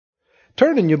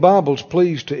Turn in your Bibles,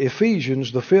 please, to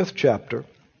Ephesians, the 5th chapter.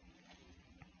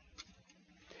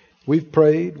 We've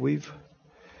prayed, we've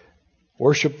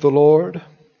worshiped the Lord,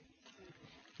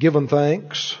 given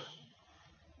thanks.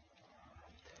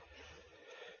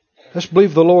 Let's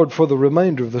believe the Lord for the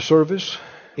remainder of the service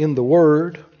in the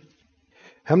Word.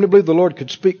 How many believe the Lord could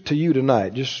speak to you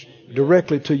tonight, just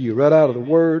directly to you, right out of the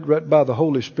Word, right by the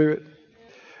Holy Spirit,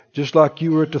 just like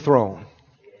you were at the throne?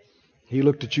 He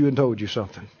looked at you and told you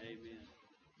something.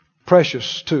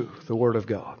 Precious too, the Word of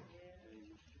God.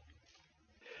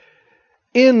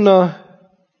 In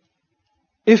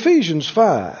Ephesians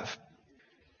 5,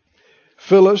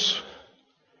 Phyllis,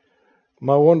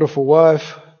 my wonderful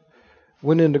wife,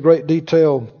 went into great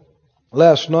detail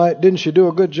last night. Didn't she do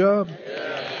a good job?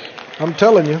 Yeah. I'm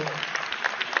telling you.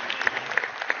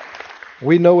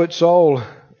 We know it's all,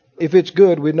 if it's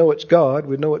good, we know it's God.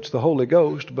 We know it's the Holy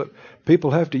Ghost, but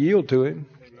people have to yield to Him.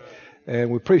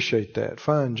 And we appreciate that.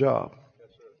 Fine job.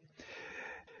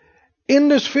 In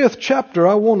this 5th chapter,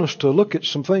 I want us to look at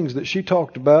some things that she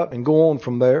talked about and go on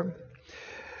from there.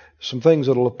 Some things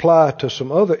that will apply to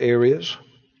some other areas.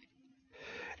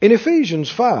 In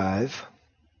Ephesians 5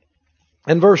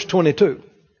 and verse 22.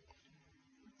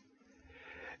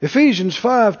 Ephesians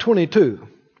 5:22.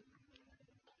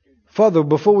 Father,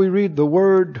 before we read the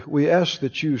Word, we ask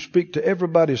that you speak to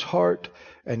everybody's heart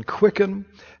and quicken.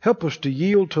 Help us to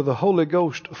yield to the Holy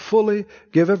Ghost fully.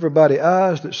 Give everybody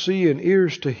eyes that see and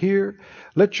ears to hear.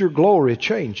 Let your glory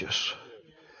change us.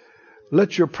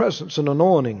 Let your presence and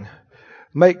anointing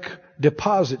make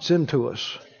deposits into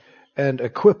us and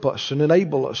equip us and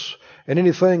enable us. And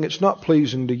anything that's not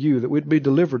pleasing to you, that we'd be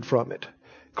delivered from it,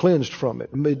 cleansed from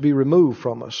it, and it'd be removed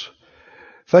from us.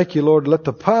 Thank you, Lord. Let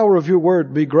the power of your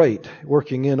word be great,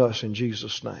 working in us in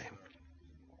Jesus' name.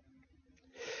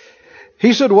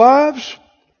 He said, wives,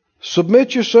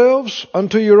 submit yourselves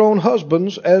unto your own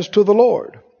husbands as to the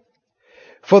Lord.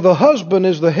 For the husband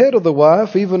is the head of the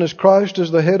wife, even as Christ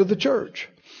is the head of the church.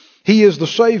 He is the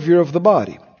Savior of the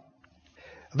body.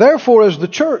 Therefore, as the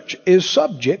church is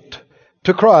subject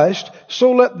to Christ,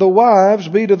 so let the wives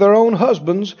be to their own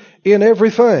husbands in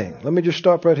everything. Let me just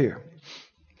stop right here.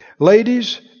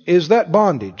 Ladies, is that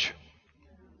bondage?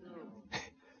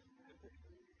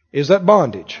 Is that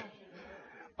bondage?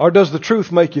 Or does the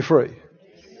truth make you free?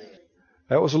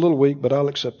 That was a little weak, but I'll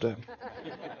accept that.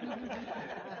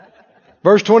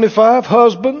 Verse 25,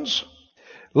 husbands,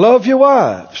 love your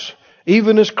wives,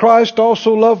 even as Christ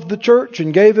also loved the church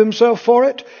and gave himself for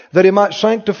it, that he might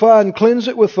sanctify and cleanse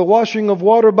it with the washing of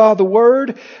water by the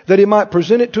word, that he might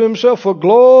present it to himself a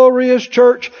glorious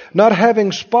church, not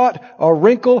having spot or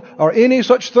wrinkle or any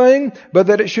such thing, but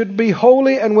that it should be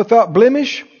holy and without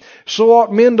blemish. So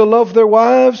ought men to love their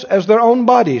wives as their own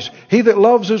bodies. He that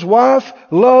loves his wife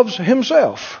loves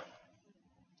himself.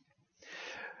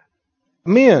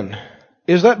 Men,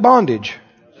 is that bondage?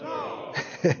 No.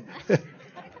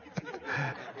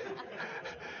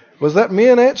 Was that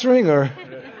men answering, or?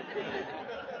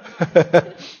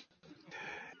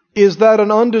 Is that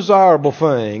an undesirable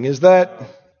thing? Is that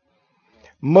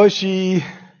mushy,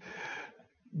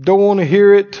 don't want to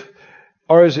hear it?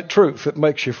 Or is it truth that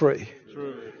makes you free?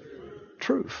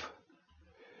 Truth.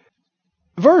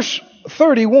 Verse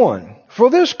 31. For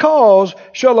this cause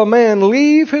shall a man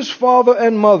leave his father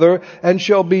and mother, and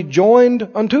shall be joined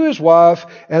unto his wife,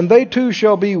 and they two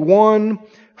shall be one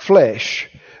flesh.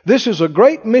 This is a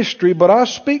great mystery, but I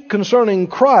speak concerning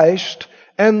Christ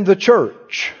and the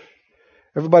church.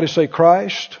 Everybody say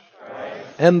Christ,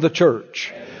 and the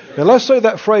church. Now let's say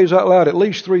that phrase out loud at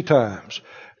least 3 times.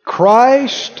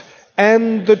 Christ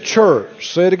and the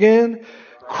church. Say it again.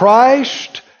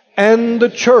 Christ and the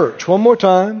church. One more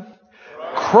time.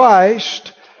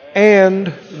 Christ and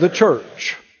the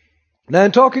church. Now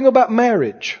in talking about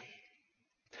marriage,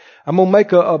 I'm going to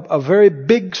make a very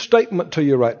big statement to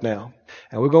you right now.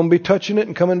 And we're going to be touching it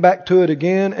and coming back to it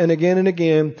again and again and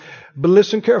again. But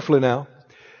listen carefully now.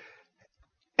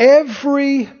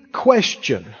 Every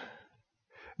question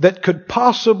that could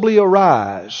possibly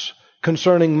arise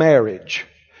concerning marriage,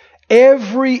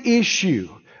 every issue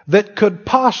that could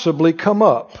possibly come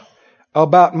up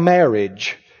about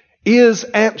marriage is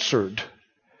answered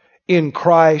in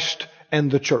Christ and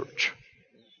the church.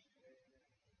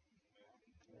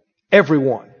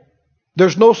 Everyone.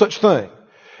 There's no such thing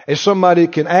as somebody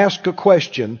can ask a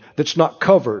question that's not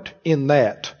covered in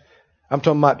that. I'm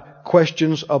talking about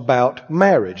questions about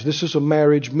marriage. This is a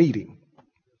marriage meeting.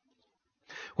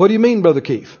 What do you mean, Brother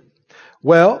Keith?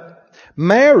 Well,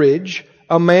 marriage,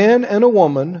 a man and a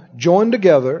woman joined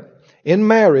together in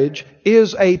marriage,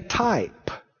 is a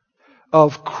type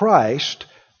of Christ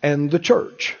and the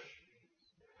church.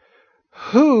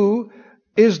 Who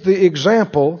is the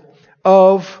example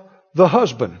of the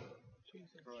husband?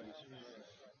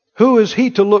 Who is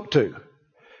he to look to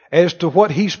as to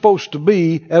what he's supposed to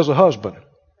be as a husband?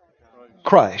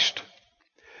 Christ.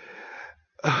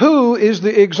 Who is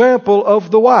the example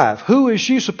of the wife? Who is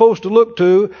she supposed to look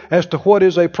to as to what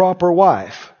is a proper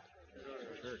wife?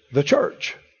 The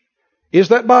church. Is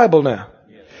that Bible now?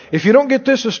 If you don't get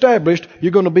this established,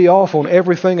 you're going to be off on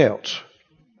everything else.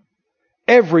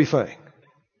 Everything.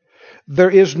 There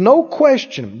is no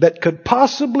question that could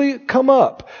possibly come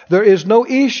up. There is no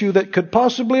issue that could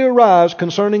possibly arise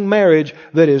concerning marriage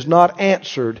that is not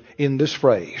answered in this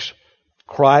phrase.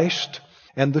 Christ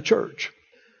and the church.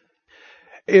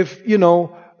 If,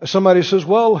 somebody says,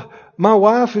 well, my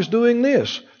wife is doing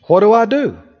this. What do I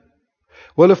do?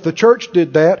 Well, if the church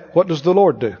did that, what does the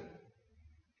Lord do?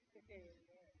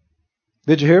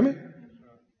 Did you hear me?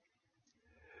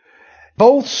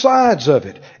 Both sides of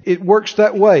it. It works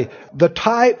that way. The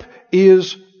type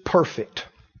is perfect.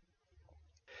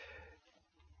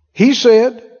 He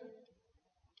said,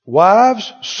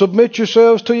 wives, submit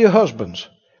yourselves to your husbands.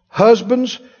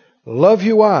 Husbands, love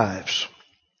your wives.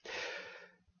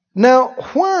 Now,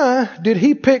 why did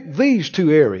he pick these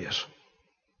two areas?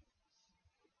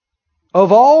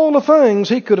 Of all the things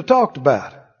he could have talked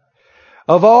about,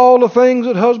 of all the things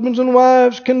that husbands and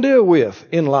wives can deal with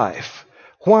in life,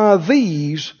 why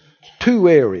these two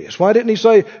areas? Why didn't he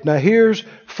say, now here's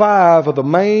 5 of the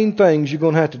main things you're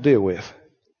going to have to deal with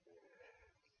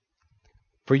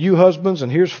for you husbands,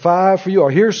 and here's 5 for you,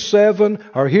 or here's 7,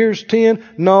 or here's 10.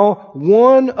 No,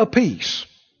 1 apiece.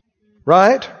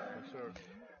 Right?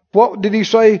 What did he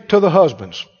say to the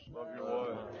husbands?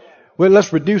 Well,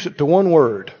 let's reduce it to one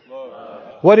word.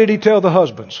 What did he tell the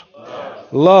husbands?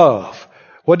 Love.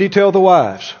 What did he tell the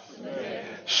wives?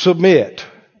 Submit.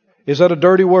 Is that a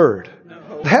dirty word?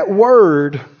 No. That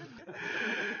word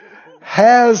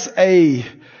has a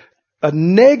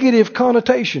negative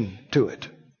connotation to it.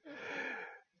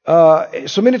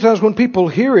 So many times when people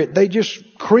hear it, they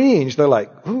just cringe. They're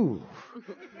like, ooh,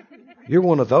 you're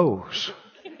one of those.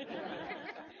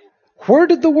 Where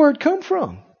did the word come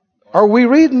from? Are we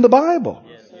reading the Bible?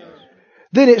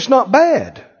 Then it's not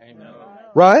bad.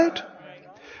 Right?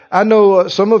 I know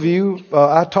some of you,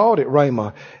 I taught at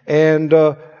Rhema, and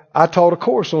I taught a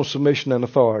course on submission and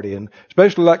authority, and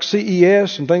especially like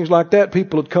CES and things like that.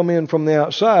 People had come in from the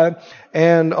outside,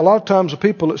 and a lot of times the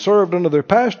people that served under their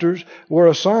pastors were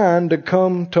assigned to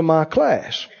come to my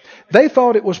class. They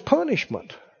thought it was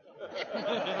punishment.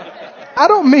 I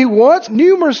don't mean once,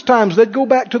 numerous times they'd go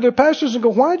back to their pastors and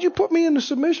go, why'd you put me in the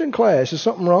submission class? Is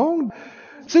something wrong?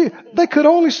 See, they could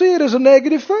only see it as a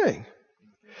negative thing.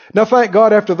 Now, thank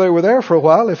God, after they were there for a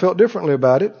while, they felt differently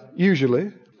about it,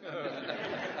 usually.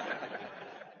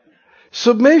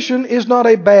 Submission is not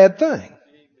a bad thing.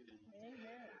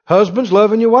 Husbands,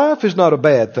 loving your wife is not a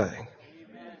bad thing.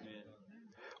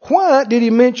 Why did he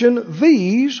mention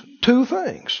these 2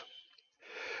 things?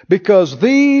 Because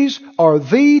these are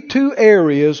the 2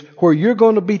 areas where you're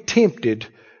going to be tempted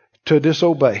to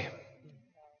disobey.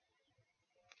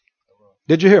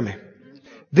 Did you hear me?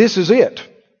 This is it.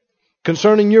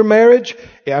 Concerning your marriage,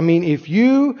 if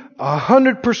you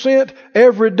 100%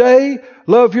 every day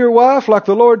love your wife like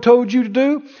the Lord told you to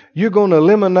do, you're going to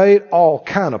eliminate all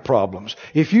kind of problems.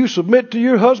 If you submit to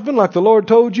your husband like the Lord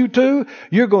told you to,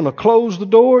 you're going to close the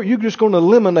door. You're just going to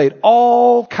eliminate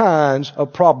all kinds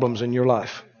of problems in your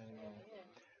life.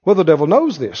 Well, the devil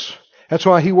knows this. That's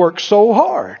why he works so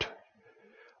hard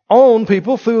on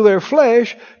people through their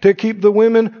flesh to keep the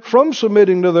women from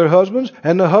submitting to their husbands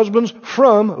and the husbands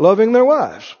from loving their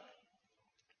wives.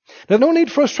 Now, no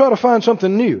need for us to try to find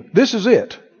something new. This is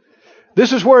it.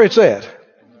 This is where it's at.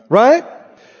 Right?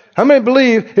 How many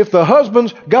believe if the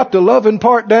husbands got the loving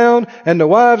part down and the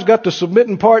wives got the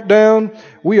submitting part down,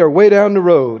 we are way down the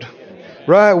road.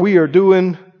 Right? We are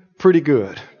doing pretty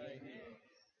good.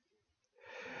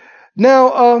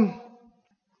 Now,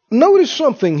 notice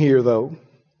something here, though.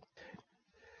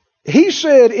 He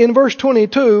said in verse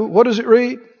 22, what does it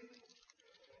read?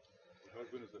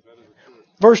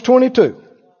 Verse 22.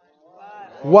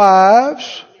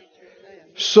 Wives,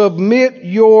 submit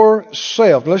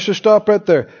yourself. Let's just stop right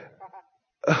there.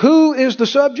 Who is the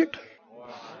subject?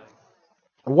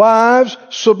 Wives,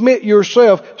 submit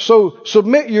yourself. So,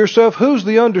 submit yourself. Who's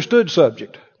the understood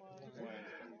subject?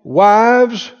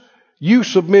 Wives, you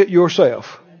submit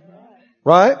yourself.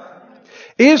 Right?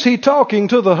 Is he talking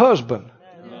to the husband?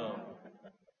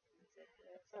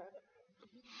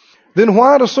 Then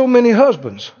why do so many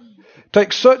husbands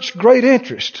take such great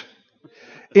interest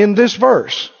in this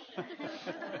verse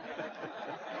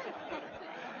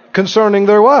concerning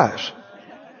their wives?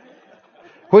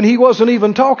 when he wasn't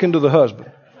even talking to the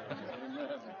husband.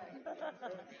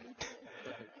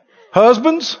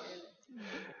 Husbands,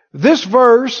 this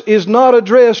verse is not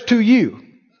addressed to you.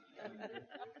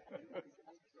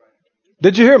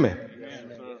 Did you hear me?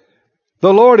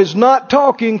 The Lord is not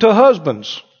talking to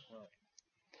husbands.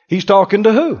 He's talking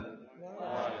to who?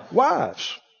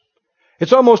 Wives.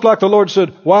 It's almost like the Lord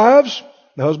said, wives,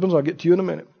 the husbands, I'll get to you in a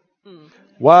minute.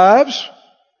 Wives,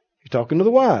 he's talking to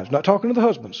the wives, not talking to the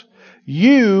husbands.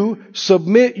 You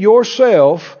submit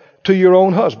yourself to your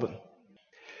own husband.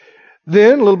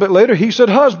 Then, a little bit later, he said,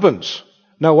 husbands.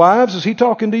 Now, wives, is he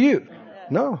talking to you?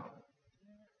 No.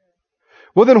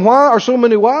 Well, then why are so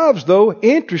many wives, though,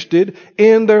 interested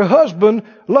in their husband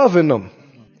loving them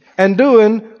and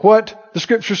doing what the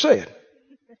Scripture said?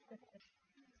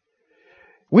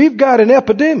 We've got an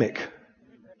epidemic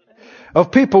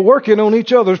of people working on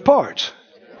each other's parts.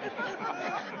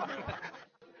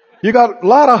 You got a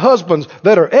lot of husbands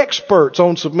that are experts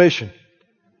on submission.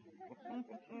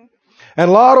 And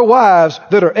a lot of wives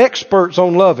that are experts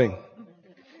on loving.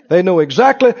 They know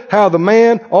exactly how the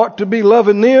man ought to be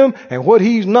loving them and what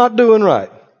he's not doing right.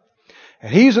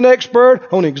 And he's an expert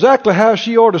on exactly how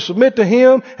she ought to submit to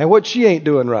him and what she ain't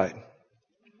doing right.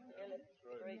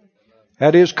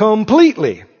 That is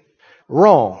completely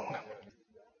wrong.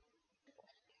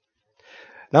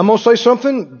 Now I'm going to say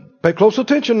something. Pay close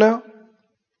attention now.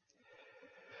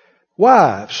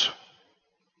 Wives,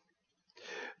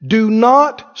 do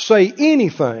not say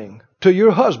anything to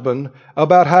your husband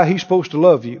about how he's supposed to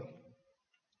love you.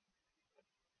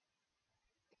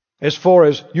 As far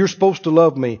as you're supposed to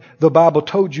love me, the Bible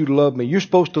told you to love me. You're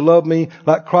supposed to love me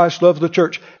like Christ loves the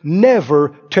church.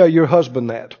 Never tell your husband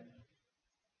that.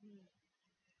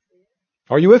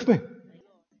 Are you with me?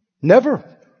 Never.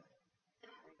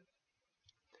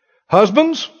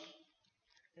 Husbands,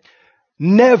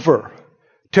 never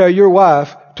tell your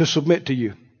wife to submit to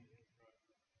you.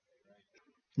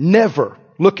 Never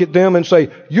look at them and say,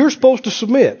 you're supposed to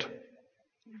submit.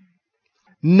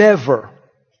 Never.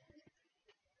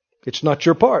 It's not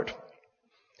your part.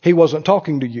 He wasn't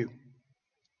talking to you.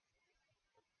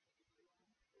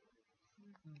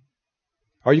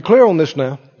 Are you clear on this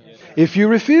now? Yes. If you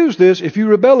refuse this, if you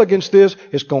rebel against this,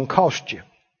 it's going to cost you.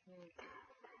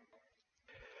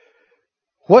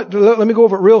 Let me go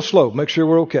over it real slow. Make sure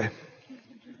we're okay.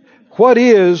 What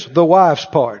is the wife's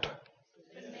part?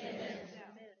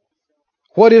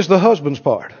 What is the husband's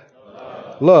part?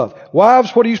 Love.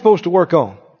 Wives, what are you supposed to work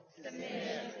on?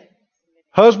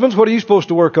 Husbands, what are you supposed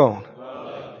to work on?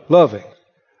 Loving.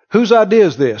 Whose idea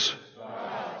is this?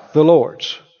 The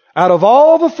Lord's. Out of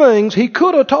all the things He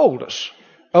could have told us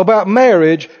about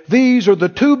marriage, these are the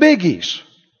two biggies.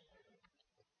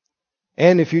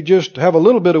 And if you just have a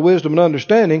little bit of wisdom and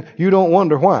understanding, you don't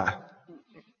wonder why.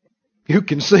 You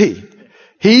can see.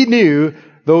 He knew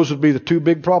those would be the two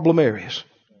big problem areas.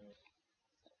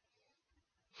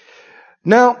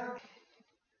 Now,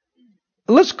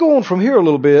 let's go on from here a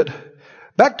little bit.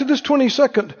 Back to this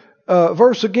 22nd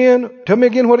verse again. Tell me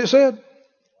again what it said.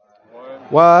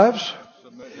 Wives,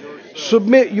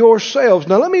 submit yourselves.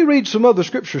 Now let me read some other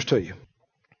scriptures to you.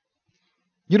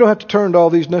 You don't have to turn to all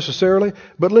these necessarily,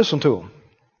 but listen to them.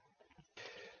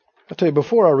 I'll tell you,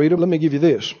 before I read them, let me give you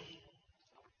this.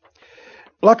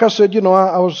 Like I said,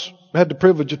 I had the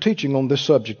privilege of teaching on this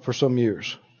subject for some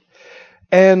years.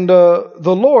 And the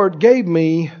Lord gave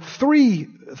me 3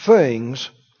 things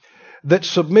that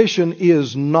submission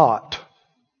is not.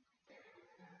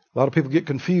 A lot of people get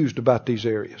confused about these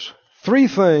areas. 3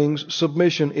 things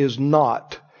submission is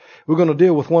not. We're going to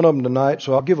deal with one of them tonight,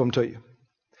 so I'll give them to you.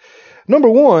 Number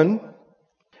 1,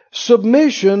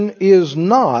 submission is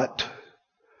not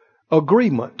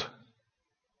agreement.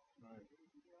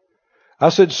 I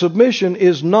said submission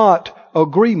is not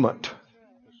agreement.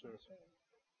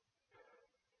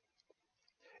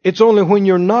 It's only when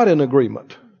you're not in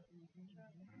agreement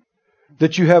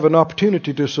that you have an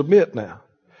opportunity to submit now.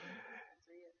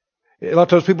 A lot of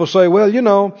times people say, well,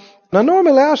 now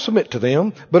normally I submit to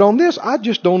them, but on this I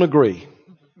just don't agree.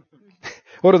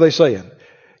 What are they saying?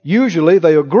 Usually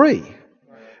they agree,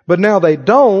 but now they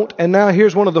don't, and now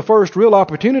here's one of the first real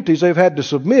opportunities they've had to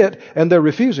submit, and they're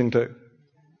refusing to.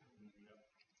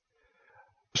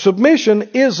 Submission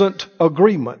isn't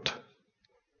agreement.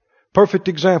 Perfect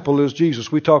example is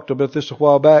Jesus. We talked about this a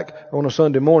while back on a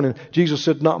Sunday morning. Jesus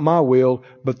said, not my will,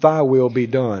 but thy will be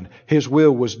done. His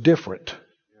will was different,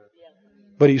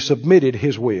 but He submitted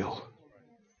His will.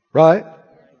 Right?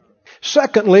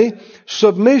 Secondly,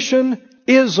 submission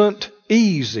isn't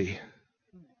easy.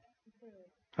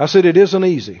 I said it isn't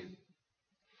easy.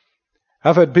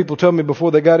 I've had people tell me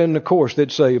before they got in the course,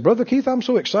 they'd say, Brother Keith, I'm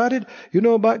so excited,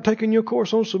 about taking your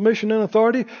course on submission and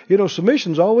authority.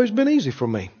 Submission's always been easy for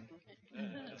me.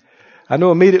 I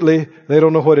know immediately they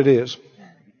don't know what it is.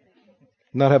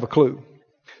 Not have a clue.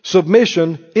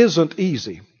 Submission isn't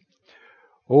easy.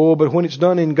 Oh, but when it's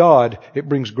done in God, it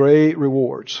brings great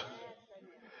rewards.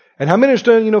 And how many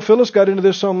understand, Phyllis got into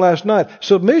this some last night.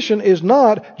 Submission is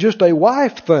not just a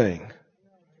wife thing.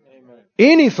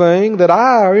 Anything that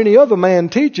I or any other man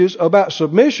teaches about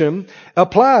submission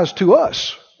applies to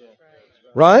us.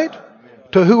 Right?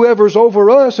 To whoever's over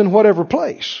us in whatever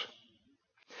place.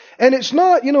 And it's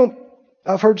not,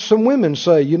 I've heard some women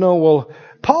say, well,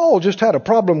 Paul just had a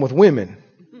problem with women.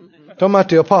 Talking about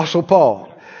the Apostle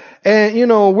Paul. And,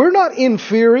 we're not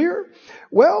inferior.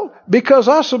 Well, because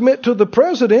I submit to the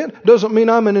president doesn't mean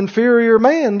I'm an inferior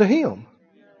man to him.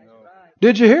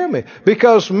 Did you hear me?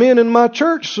 Because men in my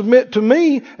church submit to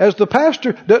me as the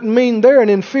pastor doesn't mean they're an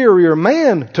inferior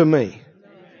man to me.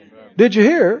 Did you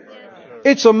hear?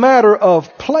 It's a matter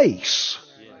of place.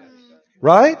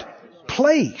 Right?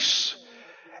 Place.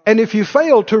 And if you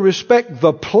fail to respect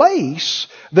the place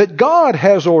that God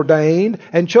has ordained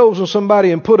and chosen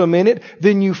somebody and put them in it,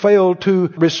 then you fail to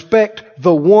respect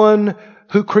the one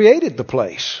who created the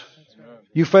place.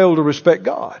 You fail to respect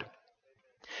God.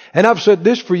 And I've said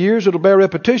this for years, it'll bear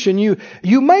repetition.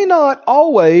 You may not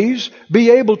always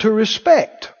be able to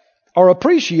respect or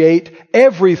appreciate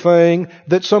everything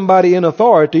that somebody in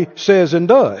authority says and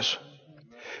does.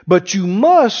 But you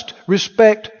must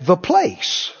respect the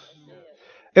place.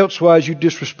 Elsewise, you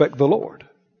disrespect the Lord.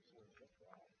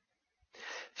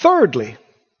 Thirdly,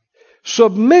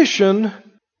 submission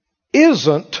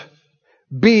isn't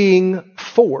being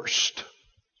forced.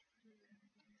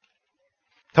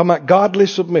 Talking about godly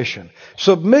submission.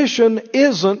 Submission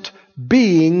isn't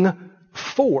being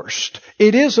forced.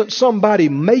 It isn't somebody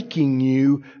making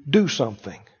you do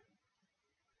something.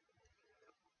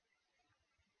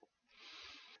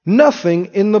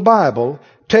 Nothing in the Bible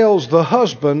tells the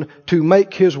husband to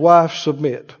make his wife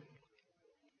submit,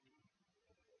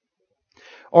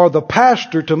 or the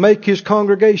pastor to make his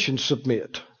congregation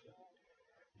submit.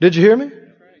 Did you hear me?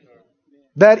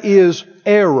 That is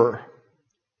error.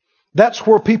 That's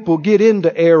where people get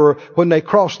into error when they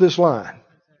cross this line.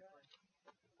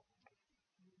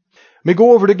 Let me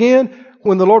go over it again.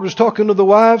 When the Lord was talking to the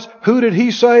wives, who did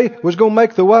He say was going to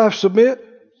make the wife submit?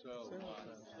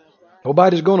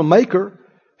 Nobody's going to make her.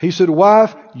 He said,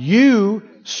 wife, you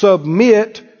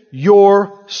submit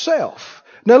yourself.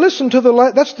 Now listen to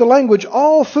that's the language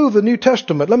all through the New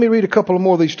Testament. Let me read a couple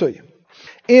more of these to you.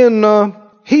 In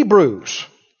Hebrews,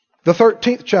 the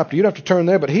 13th chapter, you don't have to turn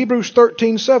there, but Hebrews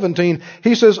 13:17,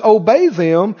 he says, obey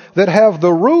them that have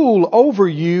the rule over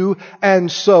you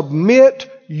and submit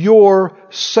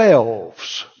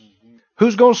yourselves.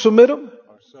 Who's going to submit them?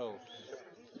 Ourselves.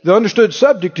 The understood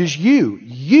subject is you.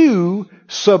 You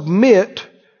submit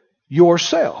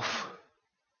yourself.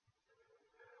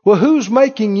 Well, who's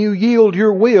making you yield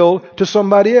your will to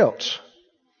somebody else?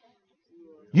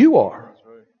 You are.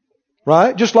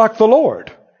 Right? Just like the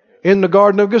Lord in the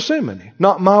Garden of Gethsemane.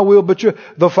 Not my will, but yours.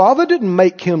 The Father didn't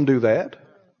make Him do that.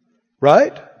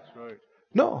 Right?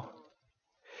 No.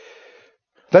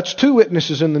 That's two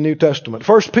witnesses in the New Testament.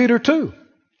 1 Peter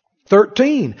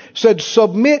 2:13 said,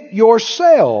 submit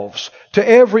yourselves to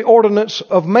every ordinance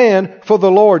of man for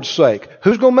the Lord's sake.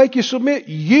 Who's going to make you submit?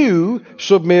 You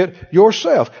submit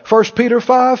yourself. 1 Peter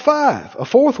 5:5, a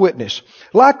fourth witness.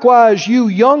 Likewise, you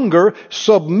younger,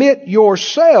 submit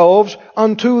yourselves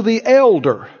unto the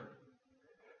elder.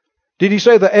 Did he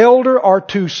say the elder are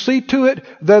to see to it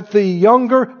that the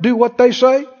younger do what they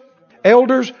say?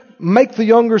 Elders, make the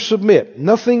younger submit.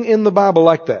 Nothing in the Bible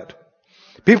like that.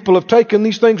 People have taken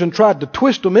these things and tried to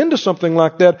twist them into something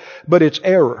like that, but it's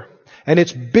error. And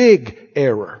it's big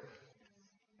error.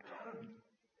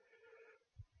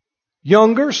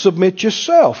 Younger, submit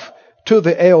yourself to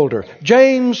the elder.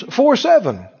 James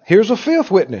 4:7. Here's a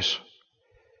fifth witness.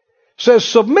 Says,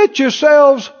 submit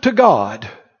yourselves to God.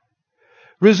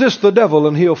 Resist the devil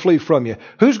and he'll flee from you.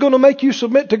 Who's going to make you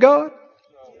submit to God?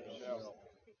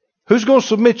 Who's going to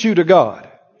submit you to God?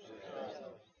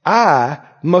 I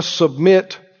must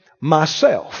submit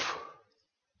myself.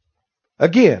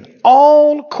 Again,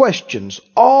 all questions,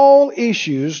 all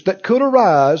issues that could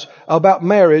arise about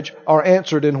marriage are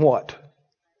answered in what?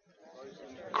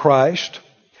 Christ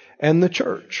and the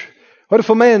church. What if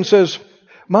a man says,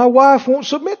 my wife won't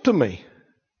submit to me?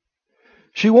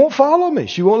 She won't follow me.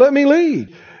 She won't let me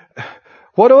lead.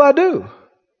 What do I do?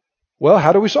 Well,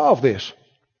 how do we solve this?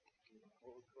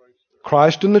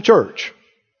 Christ and the church.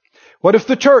 What if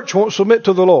the church won't submit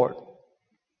to the Lord?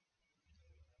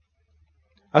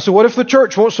 I said, what if the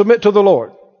church won't submit to the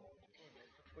Lord?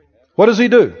 What does He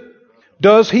do?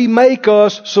 Does He make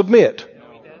us submit?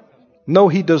 No,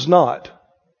 He does not.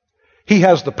 He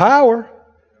has the power.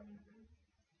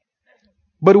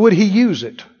 But would He use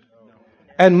it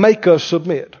and make us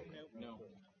submit?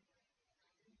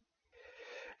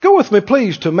 Go with me,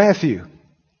 please, to Matthew.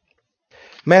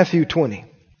 Matthew 20.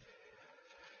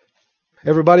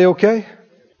 Everybody okay?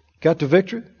 Got the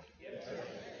victory?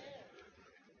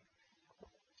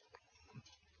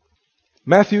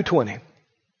 Matthew 20.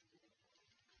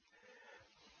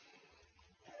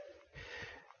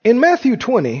 In Matthew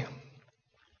 20,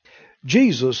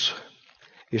 Jesus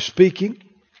is speaking.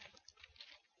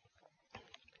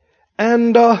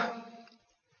 And the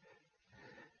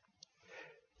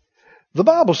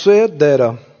Bible said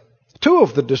that two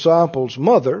of the disciples'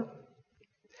 mother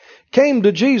came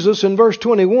to Jesus in verse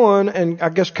 21, and I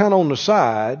guess kind of on the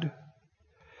side,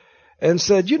 and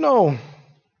said, you know,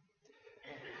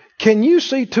 can you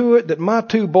see to it that my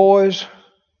two boys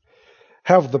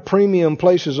have the premium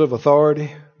places of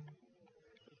authority?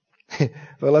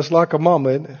 Well, that's like a mama,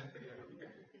 isn't it?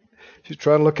 She's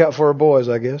trying to look out for her boys,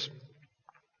 I guess.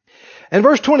 And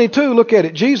verse 22, look at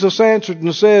it. Jesus answered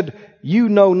and said, you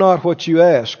know not what you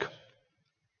ask.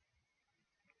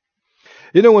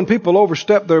 You know, when people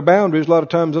overstep their boundaries, a lot of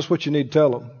times that's what you need to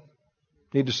tell them.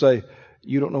 You need to say,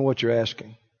 you don't know what you're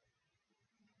asking.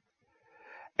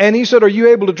 And He said, are you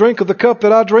able to drink of the cup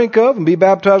that I drink of and be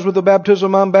baptized with the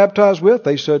baptism I'm baptized with?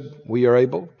 They said, we are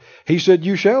able. He said,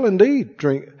 you shall indeed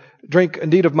drink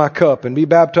indeed of my cup and be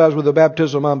baptized with the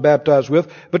baptism I'm baptized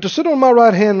with. But to sit on my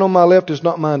right hand and on my left is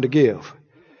not mine to give.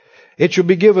 It shall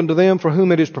be given to them for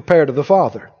whom it is prepared of the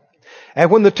Father. And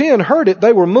when the 10 heard it,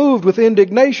 they were moved with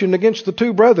indignation against the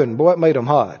two brethren. Boy, it made them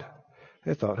hot.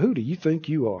 They thought, who do you think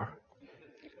you are?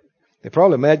 They're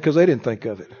probably mad because they didn't think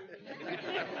of it.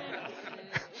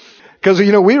 Because,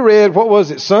 you know, we read, what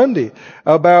was it, Sunday,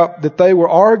 about that they were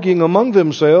arguing among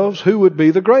themselves who would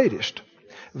be the greatest.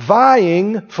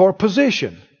 Vying for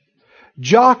position.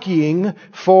 Jockeying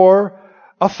for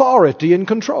authority and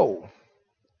control.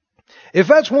 If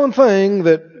that's one thing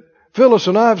that Phyllis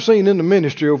and I have seen in the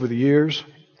ministry over the years,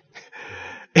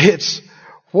 it's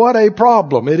what a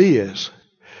problem it is.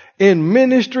 In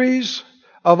ministries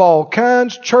of all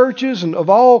kinds, churches and of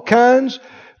all kinds,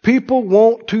 people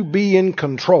want to be in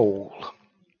control.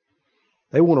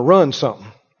 They want to run something.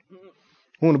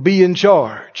 They want to be in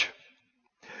charge.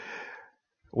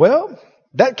 Well,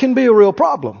 that can be a real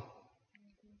problem.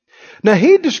 Now,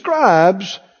 He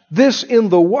describes this in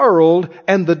the world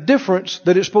and the difference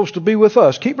that it's supposed to be with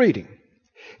us. Keep reading.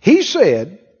 He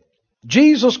said,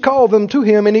 Jesus called them to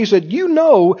Him and He said, you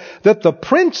know that the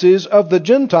princes of the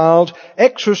Gentiles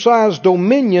exercise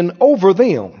dominion over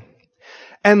them,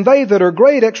 and they that are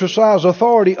great exercise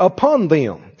authority upon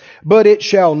them. But it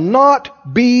shall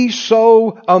not be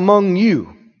so among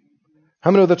you.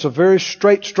 How many know that's a very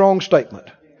straight, strong statement?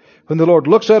 When the Lord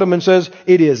looks at them and says,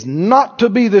 it is not to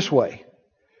be this way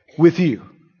with you.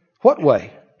 What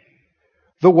way?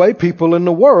 The way people in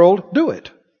the world do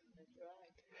it.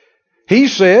 He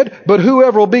said, but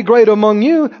whoever will be great among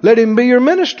you, let him be your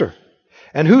minister.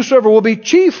 And whosoever will be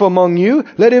chief among you,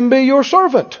 let him be your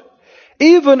servant.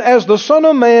 Even as the Son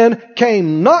of Man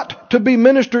came not to be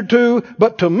ministered to,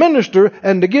 but to minister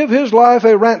and to give His life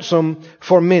a ransom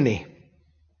for many.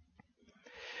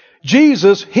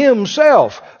 Jesus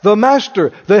Himself, the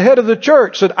Master, the head of the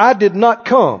church, said, I did not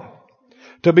come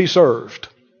to be served.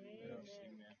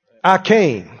 I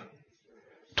came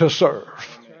to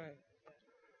serve.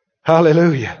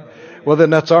 Hallelujah. Well,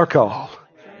 then that's our call.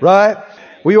 Right?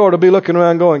 We ought to be looking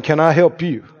around going, can I help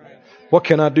you? What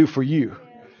can I do for you?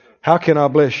 How can I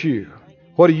bless you?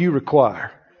 What do you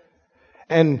require?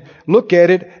 And look at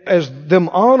it as them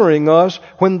honoring us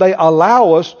when they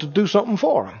allow us to do something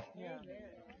for them.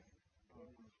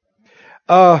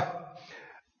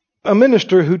 A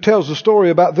minister who tells a story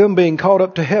about them being caught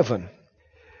up to heaven.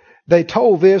 They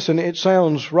told this and it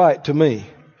sounds right to me.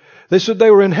 They said they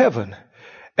were in heaven.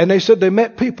 And they said they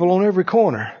met people on every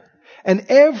corner. And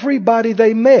everybody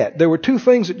they met, there were two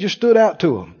things that just stood out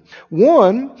to them.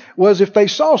 One was if they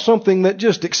saw something that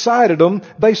just excited them,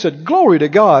 they said, glory to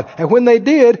God. And when they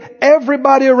did,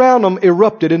 everybody around them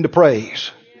erupted into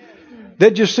praise.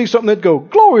 They'd just see something, they'd go,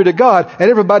 glory to God. And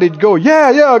everybody'd go,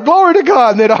 yeah, glory to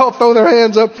God. And they'd all throw their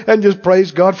hands up and just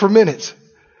praise God for minutes.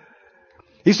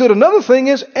 He said another thing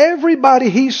is everybody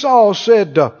he saw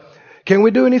said, can we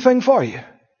do anything for you?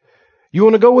 You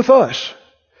want to go with us?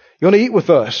 You want to eat with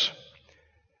us?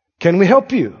 Can we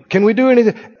help you? Can we do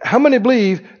anything? How many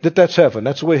believe that that's heaven?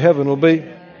 That's the way heaven will be.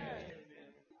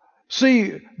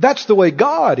 See, that's the way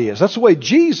God is. That's the way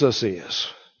Jesus is.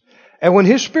 And when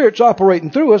His Spirit's operating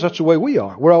through us, that's the way we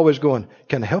are. We're always going,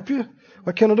 can I help you?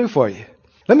 What can I do for you?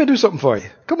 Let me do something for you.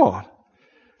 Come on.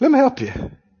 Let me help you.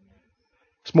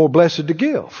 It's more blessed to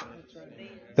give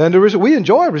than to receive. We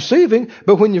enjoy receiving,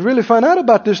 but when you really find out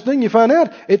about this thing, you find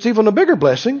out it's even a bigger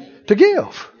blessing to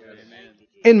give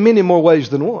in many more ways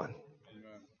than one.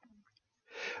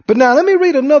 But now let me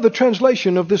read another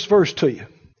translation of this verse to you.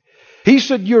 He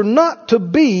said, you're not to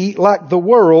be like the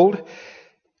world.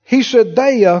 He said,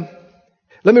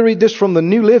 let me read this from the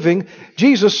New Living.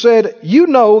 Jesus said, you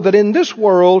know that in this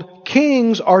world,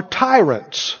 kings are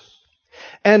tyrants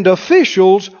and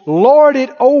officials lord it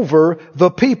over the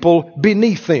people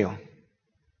beneath them.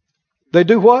 They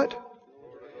do what?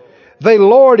 They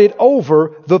lord it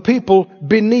over the people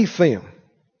beneath them.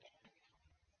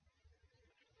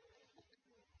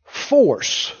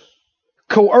 Force,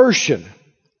 coercion.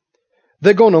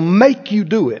 They're going to make you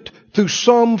do it through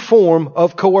some form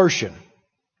of coercion.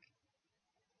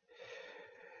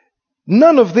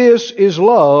 None of this is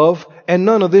love, and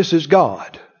none of this is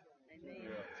God.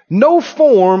 No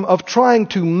form of trying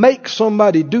to make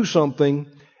somebody do something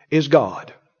is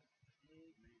God.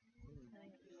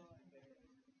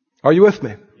 Are you with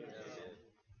me?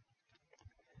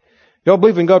 Y'all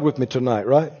believe in God with me tonight,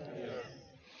 right?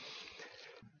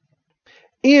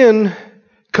 In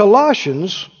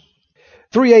Colossians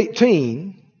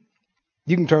 3:18,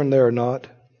 you can turn there or not.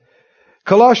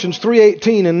 Colossians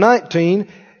 3:18 and 19,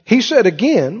 he said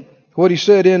again what he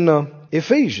said in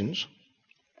Ephesians.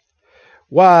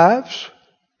 Wives,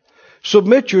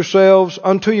 submit yourselves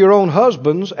unto your own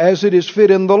husbands as it is fit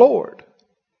in the Lord.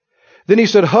 Then he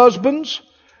said, husbands,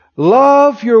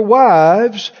 love your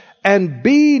wives and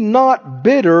be not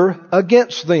bitter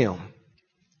against them.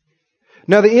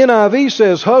 Now the NIV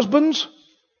says, husbands,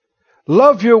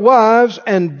 love your wives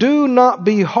and do not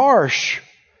be harsh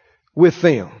with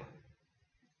them.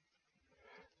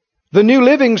 The New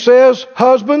Living says,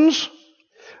 husbands,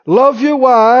 love your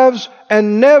wives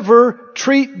and never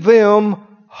treat them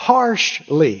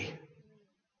harshly.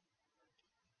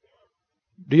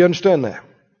 Do you understand that?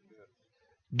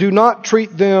 Do not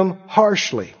treat them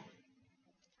harshly.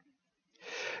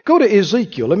 Go to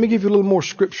Ezekiel. Let me give you a little more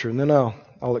scripture and then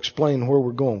I'll explain where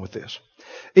we're going with this.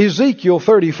 Ezekiel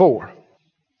 34.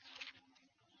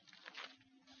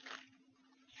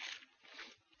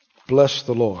 Bless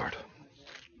the Lord.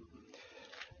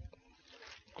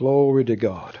 Glory to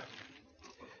God.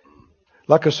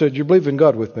 Like I said, you believe in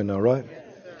God with me now, right?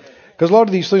 Because a lot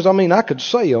of these things, I could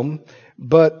say them,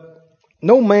 but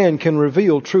no man can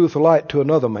reveal truth or light to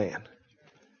another man.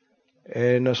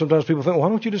 And sometimes people think, why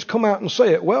don't you just come out and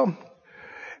say it? Well,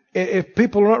 if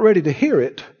people are not ready to hear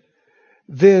it,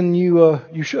 then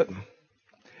you shouldn't.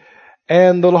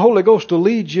 And the Holy Ghost will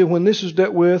lead you when this is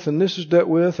dealt with, and this is dealt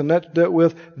with, and that's dealt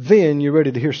with, then you're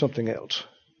ready to hear something else.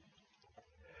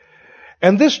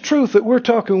 And this truth that we're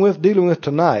dealing with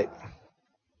tonight,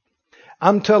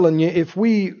 I'm telling you, if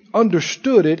we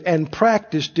understood it and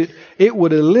practiced it, it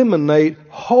would eliminate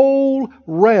whole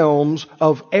realms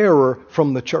of error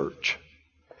from the church,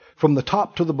 from the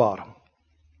top to the bottom.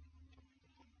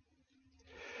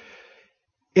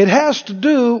 It has to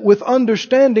do with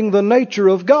understanding the nature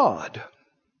of God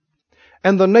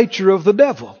and the nature of the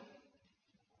devil.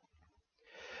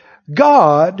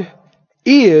 God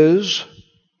is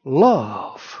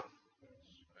love.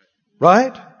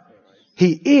 Right?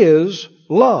 He is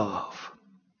love.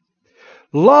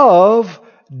 Love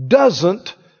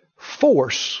doesn't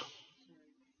force.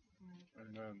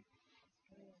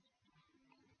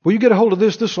 Will you get a hold of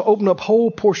this? This will open up whole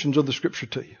portions of the scripture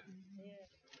to you.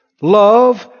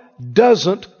 Love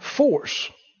doesn't force.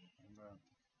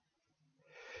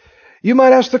 You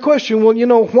might ask the question,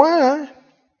 well, why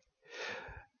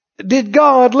did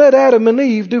God let Adam and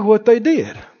Eve do what they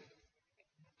did?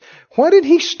 Why did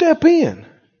He step in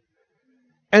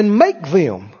and make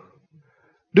them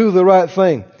do the right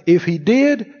thing? If He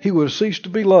did, He would have ceased to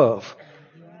be love.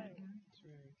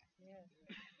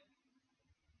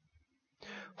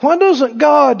 Why doesn't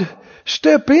God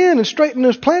step in and straighten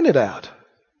this planet out?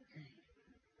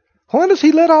 Why does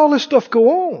He let all this stuff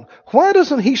go on? Why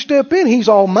doesn't He step in? He's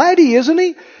almighty, isn't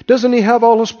He? Doesn't He have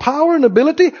all this power and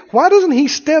ability? Why doesn't He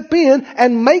step in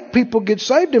and make people get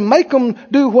saved and make them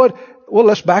do what? Well,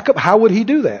 let's back up. How would He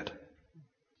do that?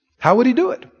 How would He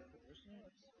do it?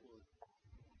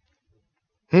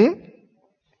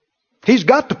 He's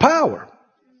got the power.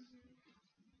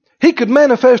 He could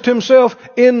manifest Himself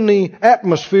in the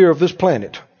atmosphere of this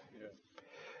planet.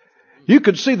 You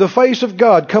could see the face of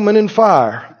God coming in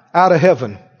fire out of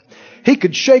heaven. He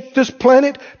could shake this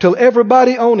planet till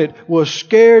everybody on it was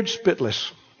scared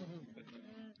spitless.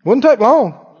 Wouldn't take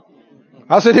long.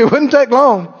 I said it wouldn't take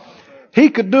long. He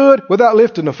could do it without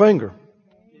lifting a finger.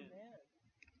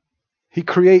 He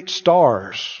creates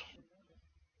stars.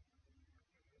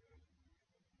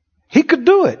 He could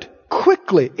do it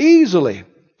quickly, easily.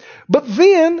 But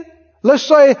then, let's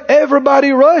say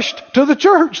everybody rushed to the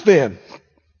church then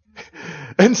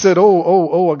and said,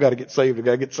 I got to get saved, I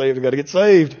got to get saved, I got to get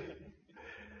saved.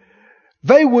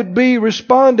 They would be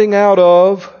responding out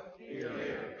of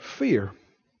fear.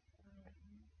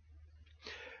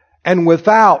 And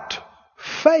without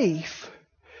faith,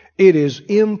 it is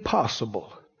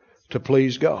impossible to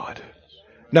please God.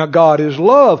 Now, God is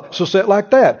love, so say it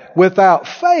like that. Without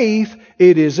faith,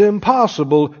 it is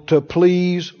impossible to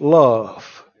please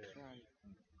love.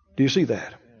 Do you see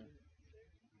that?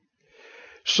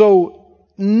 So,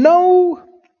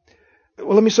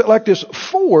 let me say it like this.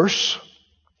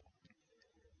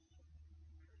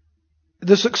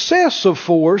 The success of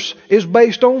force is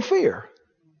based on fear.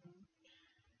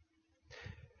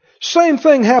 Same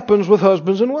thing happens with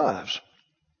husbands and wives.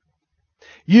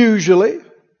 Usually,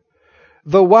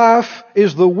 the wife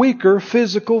is the weaker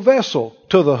physical vessel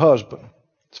to the husband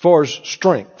as far as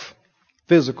strength,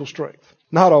 physical strength.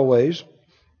 Not always,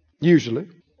 usually.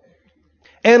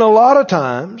 And a lot of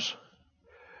times,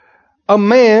 a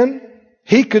man,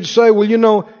 he could say,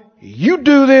 well, you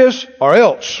do this or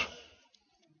else.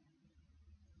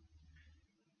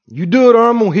 You do it or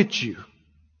I'm going to hit you.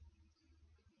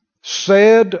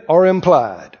 Said or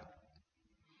implied.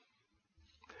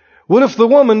 Well, if the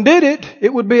woman did it,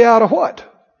 it would be out of what?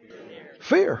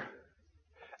 Fear.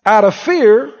 Out of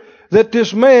fear that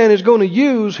this man is going to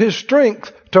use his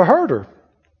strength to hurt her.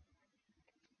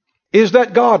 Is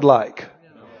that God-like?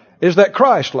 No. Is that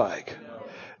Christ-like? No.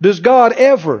 Does God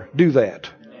ever do that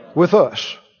with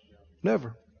us?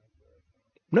 Never.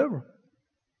 Never.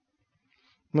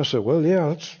 And I said, well,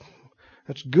 yeah,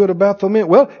 that's good about the men.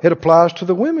 Well, it applies to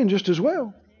the women just as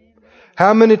well.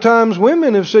 How many times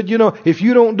women have said, if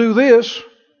you don't do this,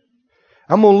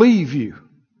 I'm going to leave you.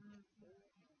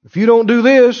 If you don't do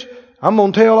this, I'm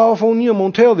going to tail off on you. I'm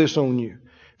going to tell this on you.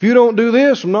 If you don't do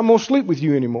this, I'm not going to sleep with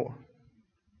you anymore.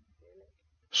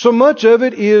 So much of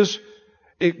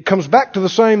it comes back to the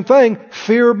same thing,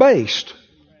 fear-based.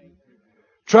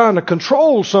 Trying to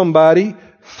control somebody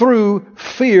through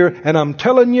fear. And I'm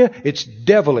telling you, it's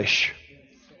devilish.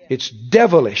 It's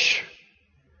devilish.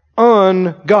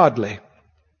 Ungodly.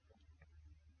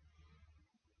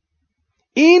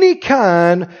 Any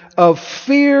kind of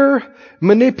fear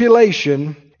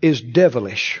manipulation is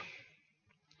devilish.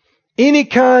 Any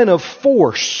kind of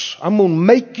force, I'm going to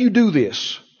make you do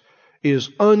this, is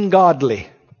ungodly,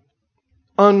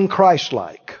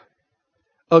 unchristlike,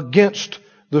 against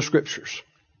the Scriptures.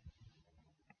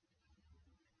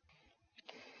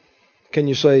 Can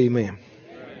you say amen?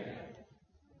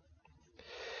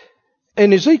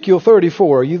 In Ezekiel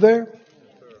 34, are you there?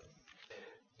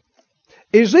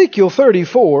 Ezekiel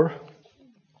 34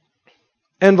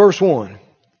 and verse 1.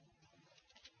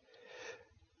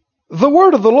 The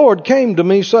word of the Lord came to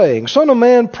me, saying, Son of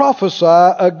man, prophesy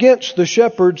against the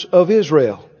shepherds of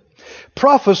Israel.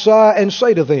 Prophesy and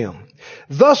say to them,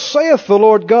 Thus saith the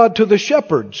Lord God to the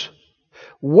shepherds,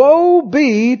 Woe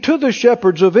be to the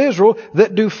shepherds of Israel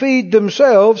that do feed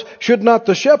themselves, should not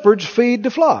the shepherds feed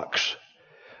the flocks?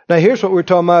 Now here's what we were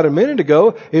talking about a minute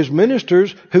ago, is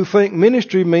ministers who think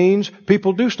ministry means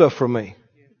people do stuff for me.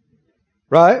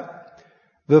 Right?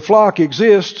 The flock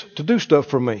exists to do stuff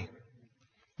for me.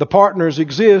 The partners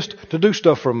exist to do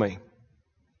stuff for me.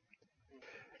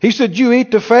 He said, you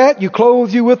eat the fat, you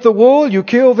clothe you with the wool, you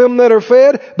kill them that are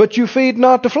fed, but you feed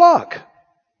not the flock.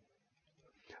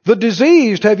 The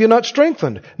diseased have you not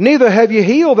strengthened, neither have you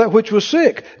healed that which was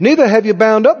sick, neither have you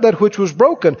bound up that which was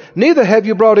broken, neither have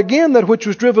you brought again that which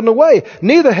was driven away,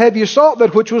 neither have you sought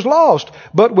that which was lost.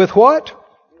 But with what?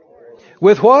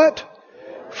 With what?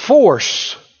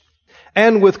 Force.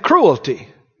 And with cruelty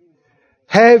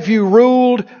have you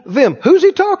ruled them. Who's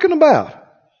he talking about?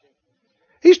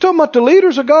 He's talking about the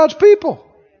leaders of God's people.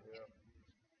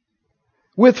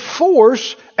 With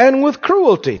force and with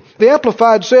cruelty. The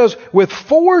Amplified says, with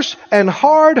force and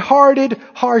hard-hearted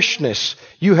harshness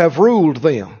you have ruled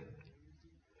them.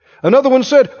 Another one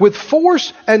said, with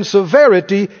force and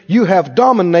severity you have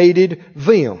dominated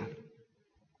them.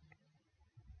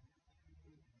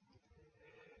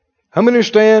 How many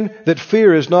understand that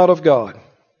fear is not of God?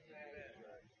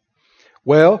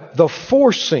 Well, the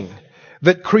forcing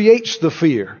that creates the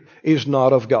fear is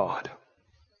not of God.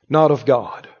 Not of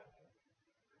God.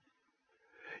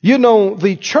 You know,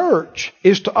 the church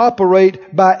is to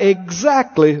operate by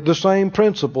exactly the same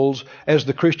principles as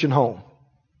the Christian home.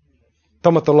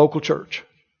 Talking about the local church.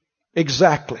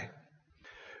 Exactly.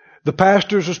 The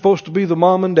pastors are supposed to be the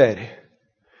mom and daddy.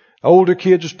 Older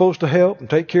kids are supposed to help and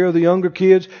take care of the younger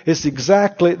kids. It's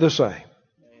exactly the same.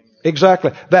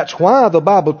 Exactly. That's why the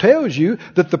Bible tells you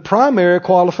that the primary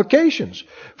qualifications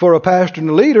for a pastor and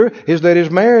a leader is that his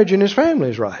marriage and his family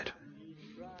is right.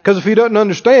 Because if he doesn't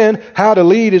understand how to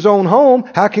lead his own home,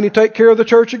 how can he take care of the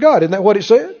church of God? Isn't that what it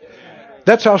said?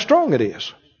 That's how strong it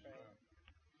is.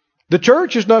 The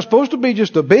church is not supposed to be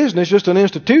just a business, just an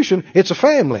institution. It's a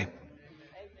family.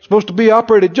 It's supposed to be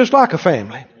operated just like a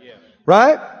family.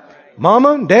 Right?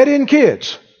 Mama, daddy, and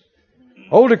kids.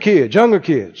 Older kids, younger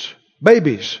kids,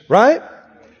 babies. Right?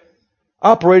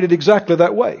 Operated exactly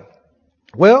that way.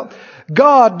 Well,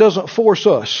 God doesn't force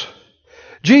us.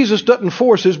 Jesus doesn't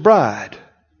force His bride.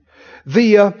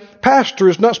 The pastor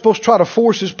is not supposed to try to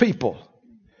force his people.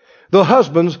 The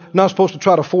husband's not supposed to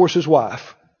try to force his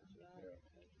wife.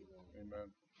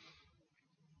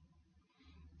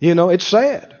 You know, it's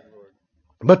sad.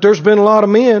 But there's been a lot of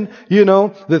men, you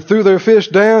know, that threw their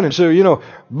fist down and said, you know,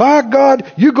 by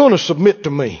God, you're going to submit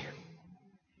to me.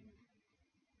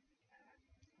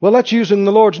 Well, that's using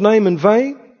the Lord's name in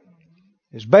vain.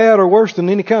 It's bad or worse than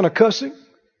any kind of cussing.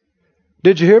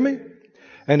 Did you hear me?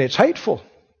 And it's hateful.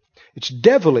 It's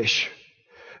devilish.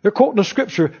 They're quoting a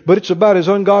scripture, but it's about as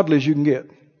ungodly as you can get.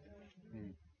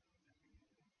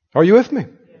 Are you with me?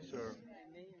 Yes, sir.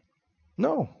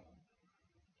 No.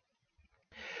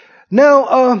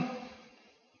 Now,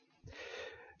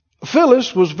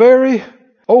 Phyllis was very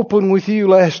open with you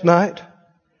last night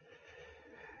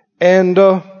and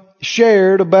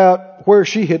shared about where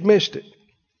she had missed it.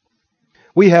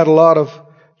 We had a lot of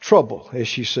trouble, as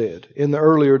she said, in the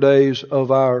earlier days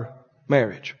of our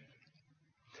marriage.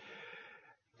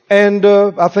 And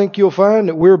I think you'll find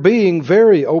that we're being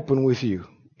very open with you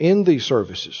in these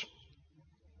services.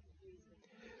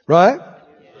 Right?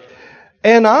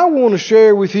 And I want to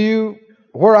share with you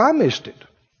where I missed it.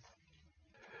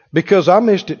 Because I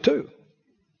missed it too.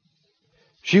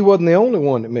 She wasn't the only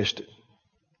one that missed it.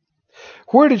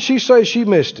 Where did she say she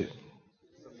missed it?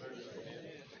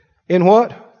 In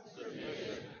what?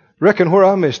 Reckon where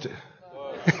I missed it.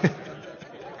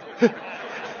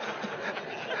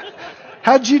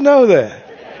 How'd you know that?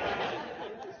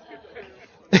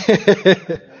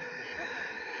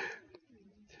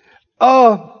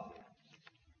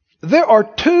 There are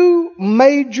two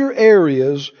major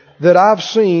areas that I've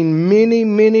seen many,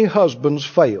 many husbands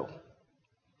fail.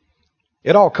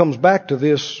 It all comes back to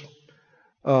this,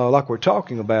 like we're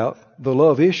talking about, the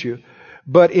love issue,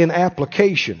 but in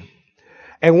application.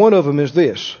 And one of them is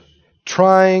this,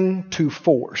 trying to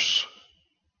force.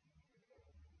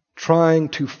 Trying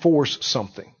to force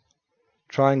something.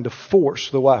 Trying to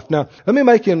force the wife. Now, let me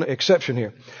make an exception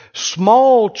here.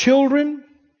 Small children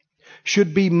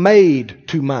should be made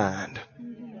to mind.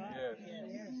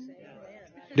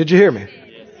 Did you hear me?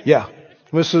 Yeah.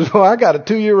 Mrs. Oh, I got a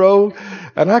 2-year-old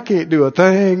and I can't do a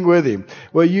thing with him.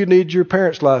 Well, you need your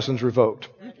parents' license revoked.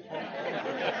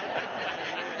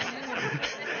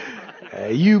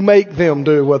 You make them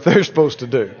do what they're supposed to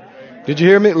do. Did you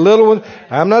hear me? Little ones,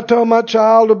 I'm not talking about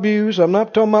child abuse. I'm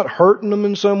not talking about hurting them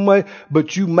in some way,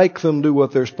 but you make them do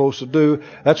what they're supposed to do.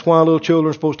 That's why little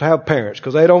children are supposed to have parents,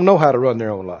 because they don't know how to run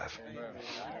their own life.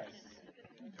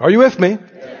 Are you with me?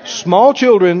 Small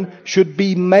children should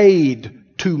be made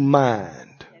to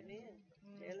mind.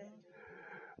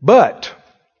 But,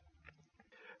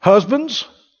 husbands,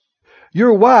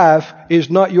 your wife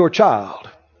is not your child.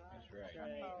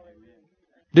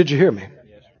 Did you hear me?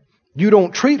 You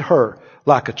don't treat her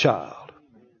like a child.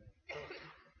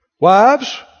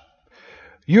 Wives,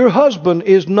 your husband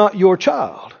is not your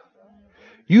child.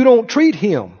 You don't treat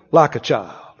him like a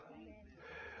child.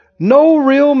 No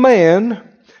real man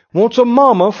wants a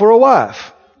mama for a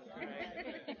wife.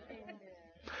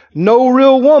 No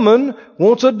real woman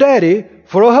wants a daddy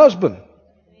for a husband.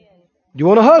 You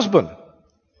want a husband,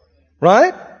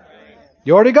 right?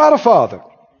 You already got a father.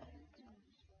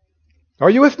 Are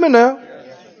you with me now?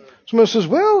 Someone says,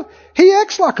 well, he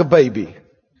acts like a baby.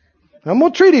 I'm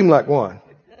going to treat him like one.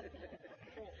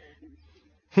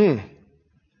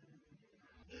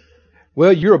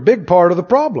 Well, you're a big part of the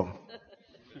problem.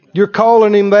 You're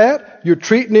calling him that. You're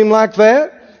treating him like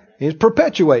that. He's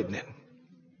perpetuating it.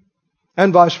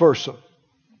 And vice versa.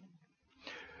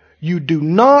 You do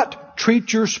not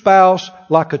treat your spouse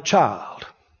like a child.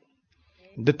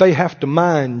 That they have to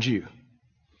mind you.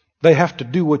 They have to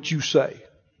do what you say.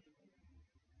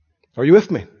 Are you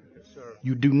with me? Yes, sir.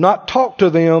 You do not talk to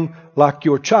them like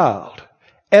your child.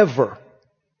 Ever.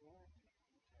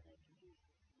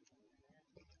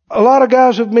 A lot of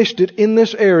guys have missed it in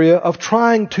this area of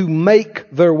trying to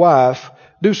make their wife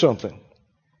do something.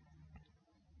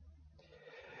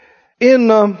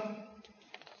 I'm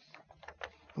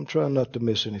trying not to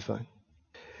miss anything.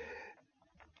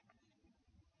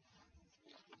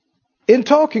 In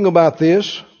talking about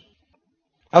this,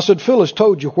 I said, Phyllis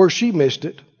told you where she missed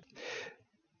it.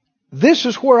 This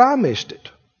is where I missed it,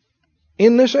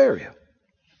 in this area.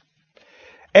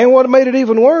 And what made it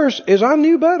even worse is I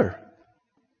knew better.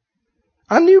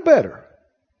 I knew better.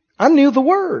 I knew the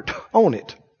word on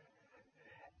it.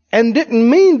 And didn't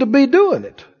mean to be doing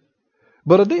it.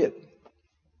 But I did.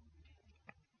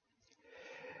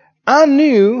 I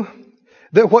knew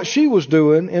that what she was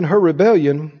doing in her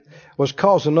rebellion was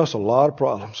causing us a lot of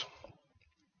problems.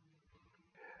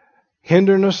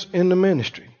 Hindering us in the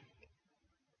ministry.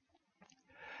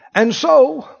 And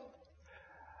so,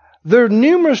 there are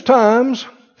numerous times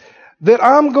that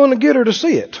I'm going to get her to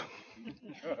see it.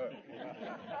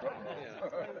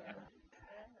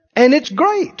 And it's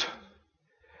great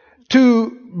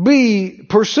to be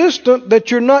persistent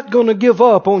that you're not going to give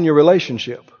up on your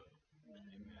relationship.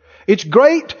 It's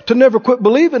great to never quit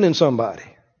believing in somebody.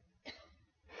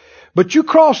 But you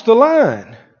cross the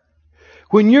line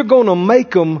when you're going to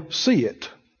make them see it.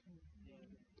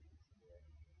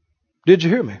 Did you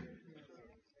hear me?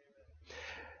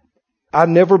 I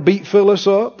never beat Phyllis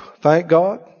up, thank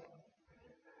God.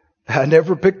 I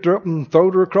never picked her up and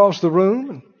threw her across the room.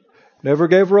 And never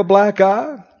gave her a black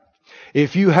eye.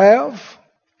 If you have,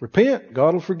 repent.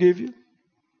 God will forgive you.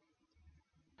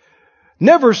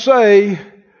 Never say,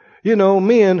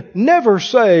 men, never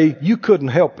say you couldn't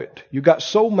help it. You got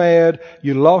so mad,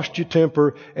 you lost your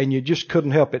temper, and you just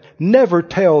couldn't help it. Never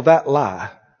tell that lie.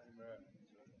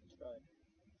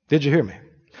 Did you hear me?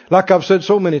 Like I've said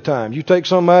so many times, you take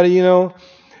somebody,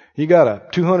 you got a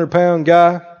 200-pound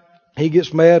guy, he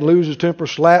gets mad, loses temper,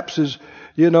 slaps his,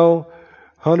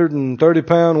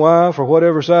 130-pound wife or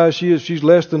whatever size she is, she's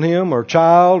less than him, or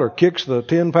child, or kicks the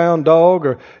 10-pound dog,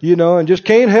 or, and just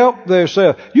can't help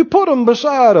themselves. You put them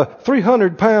beside a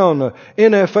 300-pound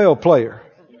NFL player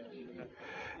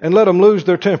and let them lose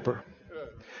their temper.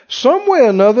 Some way or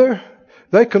another,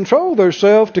 they control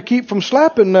themselves to keep from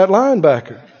slapping that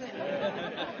linebacker.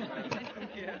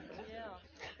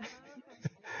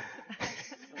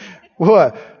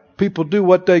 What? People do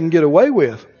what they can get away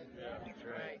with.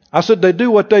 I said they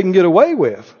do what they can get away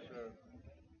with.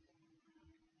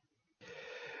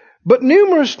 But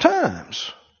numerous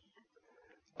times,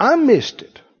 I missed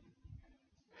it.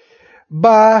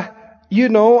 By,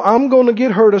 I'm going to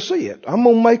get her to see it. I'm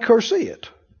going to make her see it.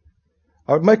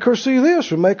 Or make her see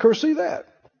this or make her see that.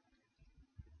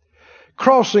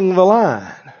 Crossing the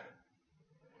line.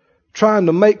 Trying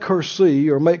to make her see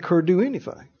or make her do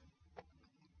anything.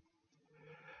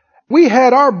 We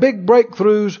had our big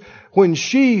breakthroughs when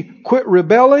she quit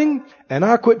rebelling and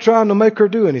I quit trying to make her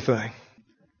do anything.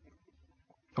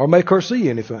 Or make her see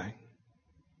anything.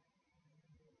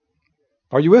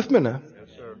 Are you with me now? Yes,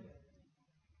 sir.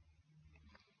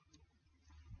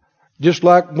 Just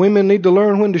like women need to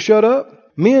learn when to shut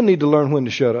up, men need to learn when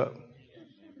to shut up.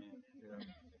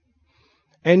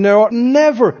 And there ought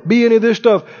never be any of this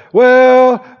stuff.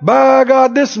 Well, by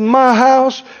God, this is my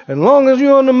house. And as long as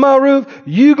you're under my roof,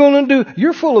 you're going to do.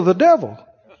 You're full of the devil.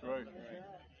 That's right.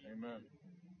 Amen.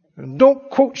 And don't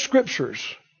quote scriptures.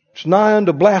 It's nigh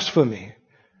unto blasphemy.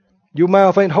 Your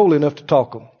mouth ain't holy enough to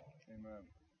talk them. Amen.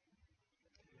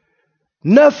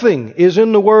 Nothing is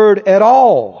in the Word at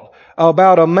all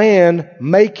about a man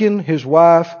making his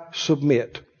wife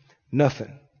submit.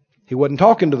 Nothing. He wasn't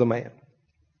talking to the man.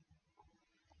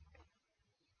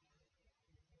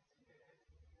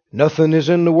 Nothing is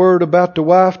in the Word about the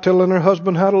wife telling her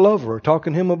husband how to love her, or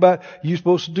talking to him about, you're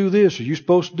supposed to do this, or you're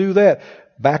supposed to do that.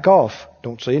 Back off.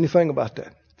 Don't say anything about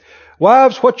that.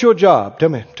 Wives, what's your job? Tell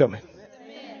me.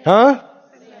 Huh?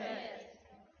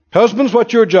 Husbands,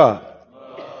 what's your job?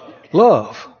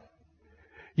 Love.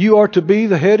 You are to be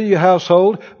the head of your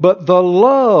household, but the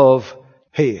love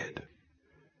head.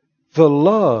 The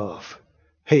love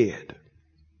head.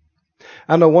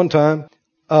 I know one time,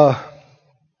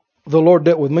 the Lord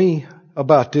dealt with me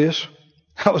about this.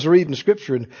 I was reading the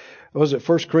scripture, and was it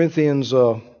 1 Corinthians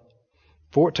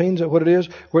 14? Is that what it is?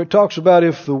 Where it talks about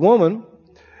if the woman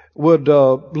would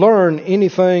learn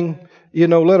anything,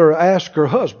 let her ask her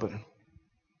husband.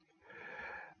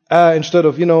 Instead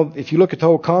of, if you look at the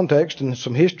whole context and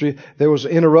some history, there was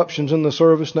interruptions in the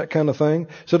service and that kind of thing.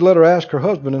 Said let her ask her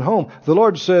husband at home. The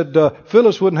Lord said,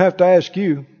 Phyllis wouldn't have to ask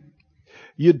you.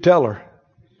 You'd tell her.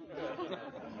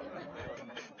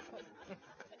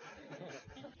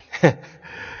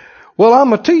 Well,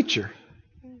 I'm a teacher.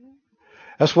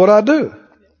 That's what I do.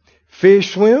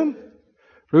 Fish swim,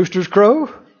 roosters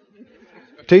crow,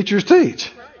 teachers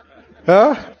teach.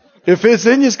 Huh? If it's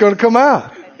in you, it's going to come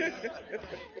out.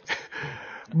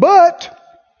 But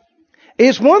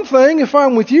it's one thing if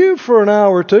I'm with you for an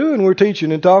hour or two and we're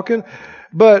teaching and talking,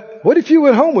 but what if you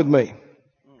went home with me?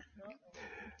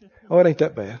 Oh, it ain't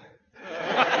that bad.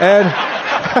 And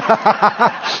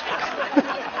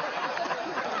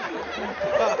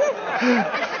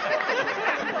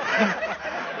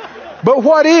but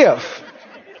what if?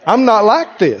 I'm not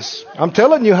like this. I'm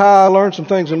telling you how I learned some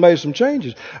things and made some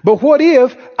changes. But what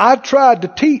if I tried to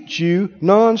teach you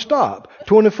nonstop,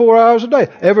 24 hours a day,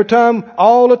 every time,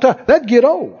 all the time? That'd get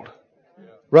old.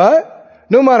 Right?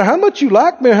 No matter how much you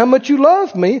like me or how much you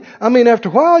love me, I mean, after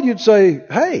a while you'd say,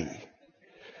 hey,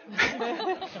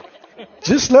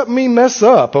 just let me mess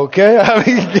up, okay? I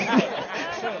mean,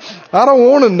 I don't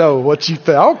want to know what you think.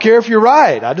 I don't care if you're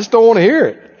right. I just don't want to hear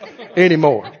it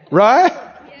anymore. Right?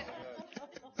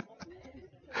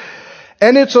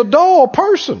 And it's a dull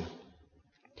person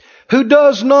who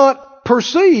does not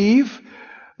perceive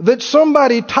that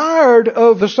somebody tired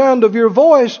of the sound of your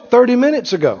voice 30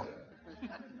 minutes ago.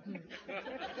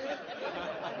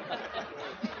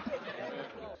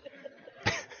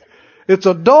 It's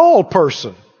a dull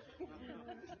person.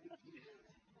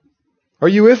 Are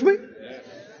you with me?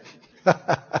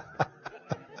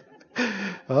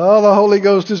 Oh, the Holy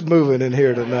Ghost is moving in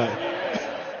here tonight.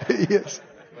 Yes.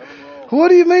 What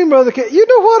do you mean, Brother Ken? You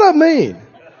know what I mean.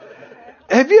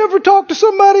 Have you ever talked to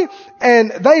somebody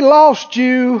and they lost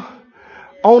you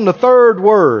on the third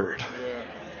word?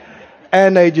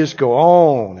 And they just go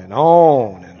on and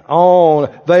on and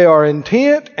on. They are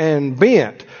intent and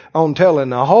bent on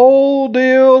telling the whole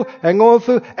deal and going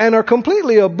through and are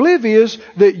completely oblivious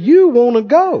that you want to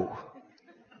go.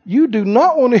 You do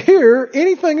not want to hear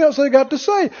anything else they got to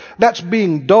say. That's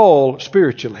being dull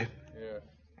spiritually.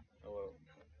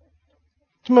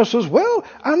 Somebody says, well,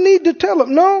 I need to tell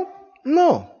them. No.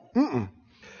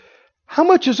 How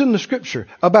much is in the Scripture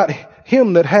about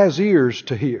him that has ears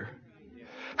to hear?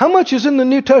 How much is in the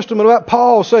New Testament about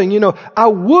Paul saying, I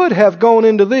would have gone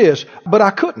into this, but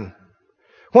I couldn't.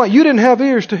 Why? You didn't have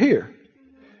ears to hear.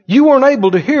 You weren't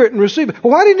able to hear it and receive it.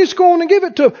 Well, why didn't you just go on and give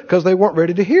it to them? Because they weren't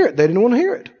ready to hear it. They didn't want to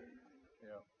hear it.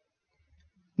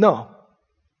 No.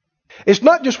 It's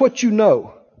not just what you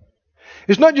know.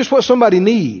 It's not just what somebody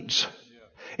needs.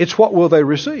 It's what will they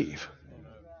receive.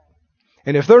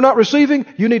 And if they're not receiving,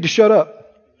 you need to shut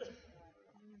up.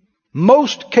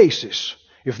 Most cases,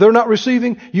 if they're not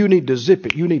receiving, you need to zip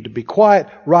it. You need to be quiet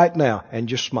right now and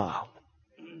just smile.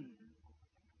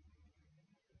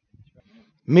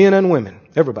 Men and women,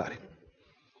 everybody.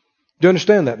 Do you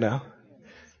understand that now?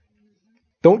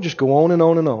 Don't just go on and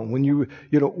on and on. When you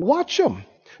watch them.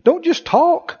 Don't just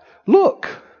talk. Look.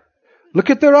 Look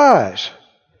at their eyes.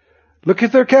 Look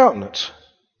at their countenance.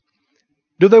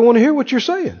 Do they want to hear what you're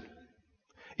saying?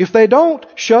 If they don't,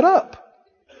 shut up.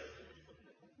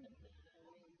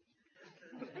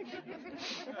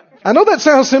 I know that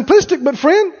sounds simplistic, but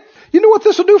friend, you know what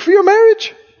this will do for your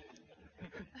marriage?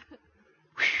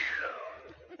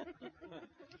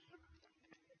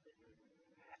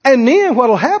 And then what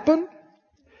will happen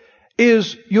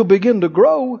is you'll begin to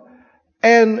grow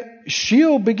and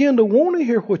she'll begin to want to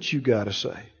hear what you got to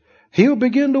say. He'll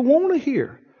begin to want to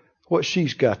hear what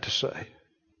she's got to say.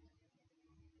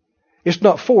 It's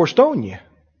not forced on you.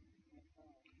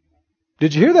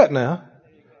 Did you hear that now?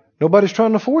 Nobody's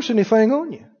trying to force anything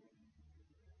on you.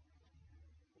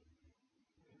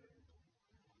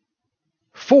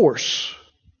 Force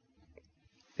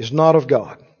is not of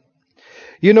God.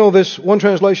 You know, this one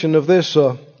translation of this,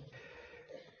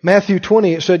 Matthew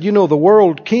 20, it said, the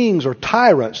world kings are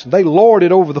tyrants. They lord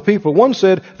it over the people. One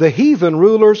said, the heathen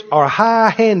rulers are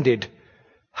high-handed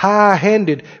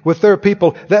with their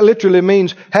people. That literally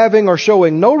means having or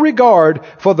showing no regard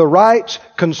for the rights,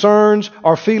 concerns,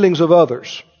 or feelings of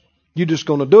others. You're just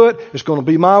going to do it. It's going to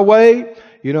be my way.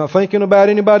 You're not thinking about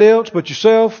anybody else but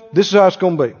yourself. This is how it's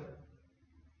going to be.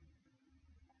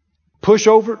 Push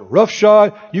over it,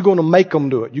 roughshod, you're going to make them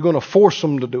do it. You're going to force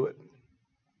them to do it.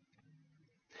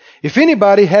 If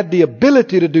anybody had the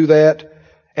ability to do that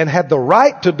and had the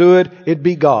right to do it, it'd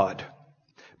be God.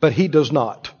 But He does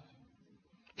not.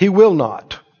 He will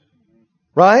not.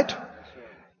 Right?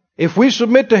 If we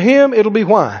submit to Him, it'll be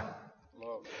why?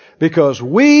 Because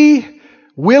we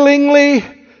willingly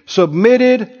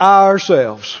submitted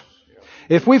ourselves.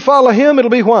 If we follow Him,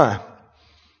 it'll be why?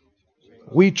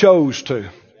 We chose to.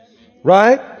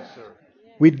 Right?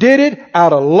 We did it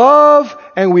out of love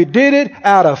and we did it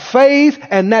out of faith,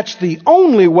 and that's the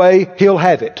only way He'll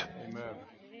have it.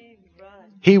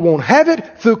 He won't have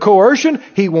it through coercion.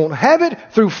 He won't have it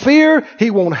through fear.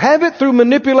 He won't have it through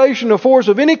manipulation or force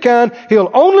of any kind. He'll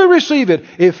only receive it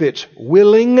if it's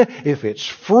willing, if it's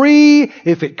free,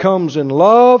 if it comes in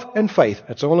love and faith.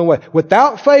 That's the only way.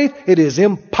 Without faith, it is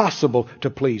impossible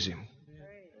to please Him.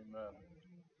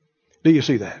 Do you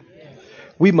see that?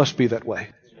 We must be that way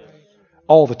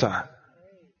all the time.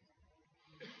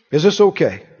 Is this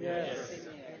okay? Yes.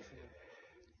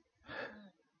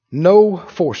 No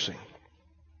forcing.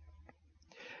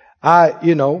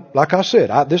 Like I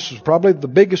said, this is probably the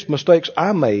biggest mistakes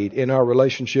I made in our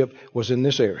relationship was in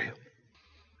this area.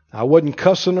 I wasn't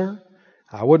cussing her.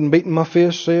 I wasn't beating my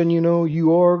fist saying,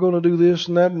 you are going to do this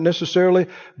and that necessarily.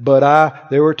 But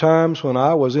there were times when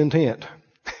I was intent.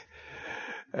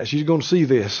 She's going to see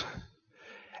this.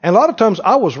 And a lot of times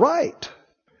I was right,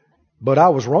 but I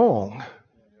was wrong.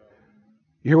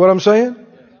 You hear what I'm saying?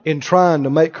 In trying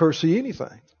to make her see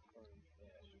anything.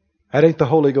 That ain't the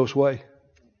Holy Ghost way.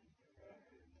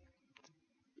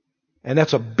 And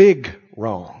that's a big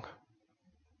wrong.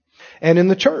 And in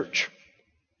the church,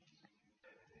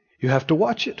 you have to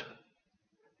watch it.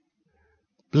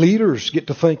 Leaders get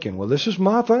to thinking, well, this is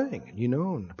my thing,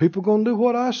 and people are going to do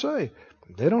what I say.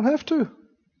 They don't have to.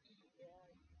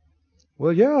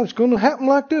 Well, yeah, it's going to happen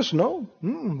like this. No,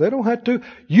 they don't have to.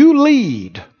 You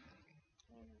lead.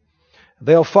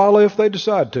 They'll follow if they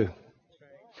decide to.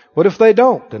 What if they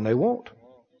don't? Then they won't.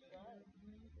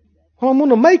 Well, I'm going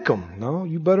to make them. No,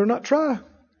 you better not try.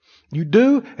 You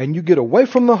do, and you get away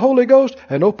from the Holy Ghost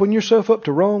and open yourself up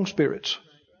to wrong spirits.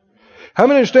 How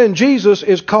many understand Jesus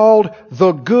is called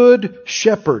the Good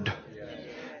Shepherd,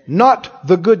 not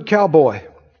the good cowboy?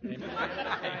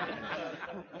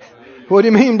 What do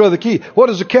you mean, Brother Keith? What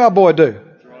does a cowboy do?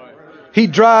 He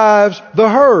drives the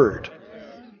herd.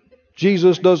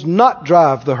 Jesus does not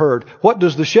drive the herd. What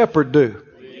does the shepherd do?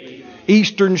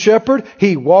 Eastern shepherd,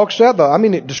 he walks out.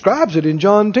 It describes it in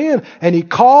John 10. And he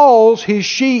calls his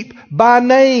sheep by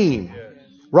name.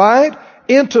 Right?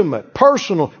 Intimate,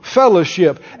 personal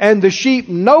fellowship. And the sheep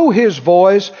know his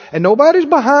voice. And nobody's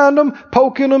behind them,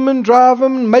 poking them and driving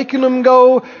them, and making them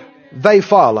go. They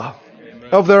follow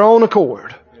of their own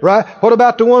accord. Right? What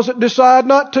about the ones that decide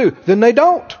not to? Then they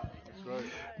don't.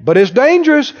 But it's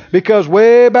dangerous because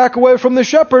way back away from the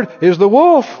shepherd is the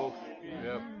wolf.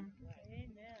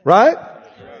 Right?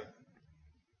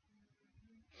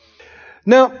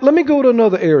 Now, let me go to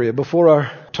another area before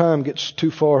our time gets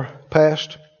too far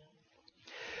past.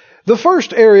 The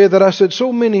first area that I said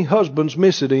so many husbands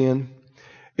miss it in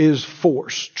is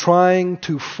force. Trying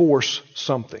to force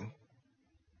something.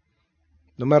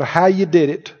 No matter how you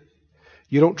did it,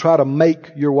 you don't try to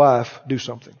make your wife do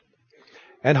something.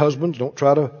 And wives,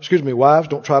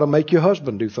 don't try to make your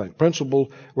husband do things.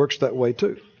 Principle works that way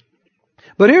too.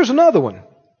 But here's another one.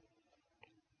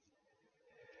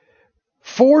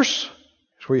 Force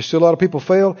is where you see a lot of people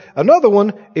fail. Another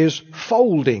one is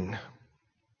folding.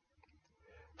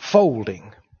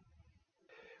 Folding.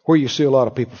 Where you see a lot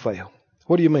of people fail.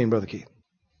 What do you mean, Brother Keith?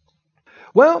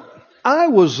 Well, I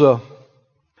was,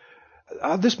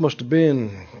 this must have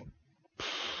been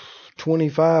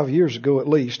 25 years ago at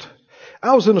least.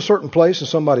 I was in a certain place in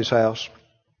somebody's house.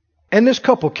 And this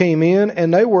couple came in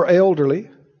and they were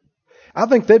elderly. I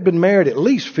think they'd been married at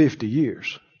least 50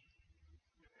 years.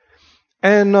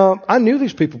 And I knew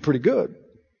these people pretty good.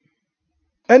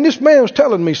 And this man was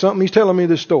telling me something. He's telling me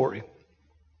this story.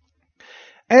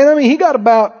 And he got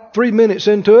about 3 minutes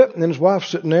into it. And then his wife's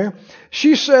sitting there.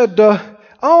 She said,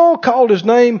 called his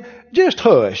name, just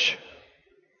hush.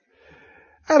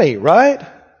 That ain't right.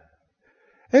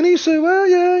 And he said, well,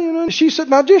 yeah, She said,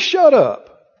 now just shut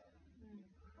up.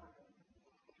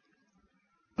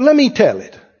 Let me tell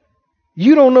it.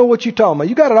 You don't know what you're talking about.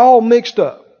 You got it all mixed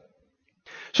up.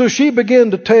 So she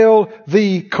began to tell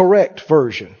the correct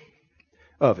version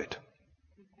of it.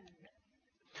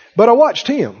 But I watched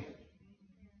him.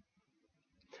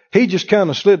 He just kind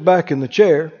of slid back in the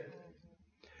chair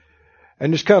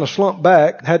and just kind of slumped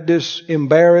back, had this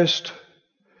embarrassed,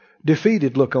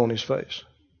 defeated look on his face.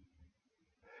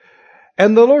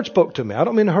 And the Lord spoke to me. I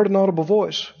don't mean I heard an audible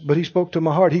voice, but He spoke to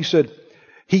my heart. He said,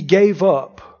 he gave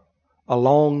up a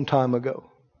long time ago.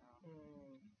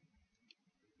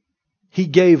 He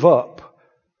gave up.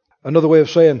 Another way of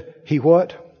saying, he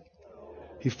what?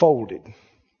 He folded.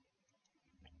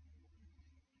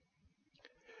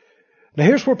 Now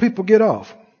here's where people get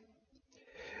off.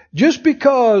 Just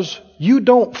because you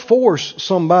don't force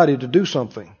somebody to do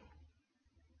something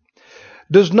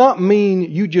does not mean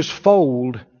you just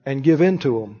fold and give in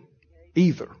to them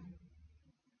either.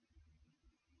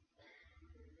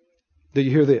 Did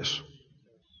you hear this?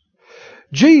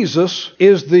 Jesus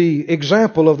is the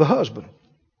example of the husband.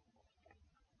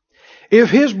 If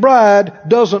His bride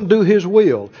doesn't do His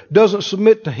will, doesn't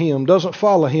submit to Him, doesn't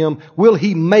follow Him, will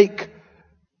He make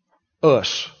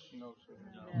us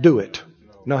do it?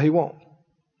 No, He won't.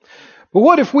 But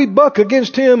what if we buck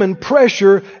against Him and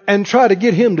pressure and try to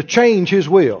get Him to change His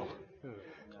will?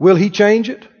 Will He change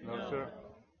it? No, sir.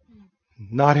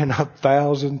 Not in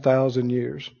 1,000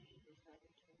 years.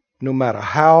 No matter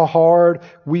how hard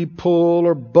we pull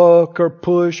or buck or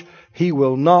push, He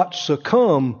will not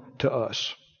succumb to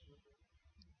us.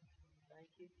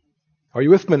 Are you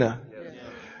with me now? Yes.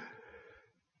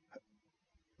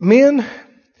 Men,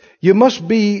 you must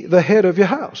be the head of your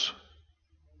house.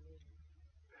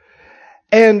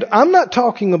 And I'm not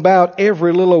talking about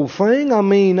every little old thing. I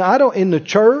mean, in the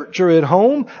church or at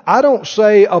home, I don't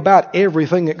say about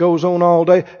everything that goes on all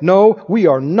day. No, we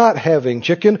are not having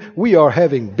chicken. We are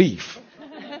having beef.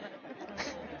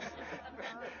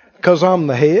 Because I'm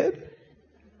the head?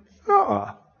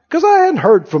 Because I hadn't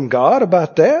heard from God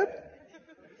about that.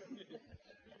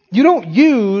 You don't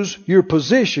use your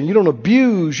position. You don't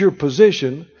abuse your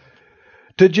position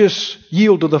to just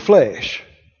yield to the flesh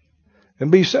and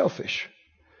be selfish.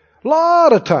 A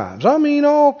lot of times,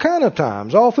 all kind of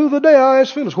times, all through the day, I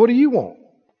ask Phyllis, what do you want?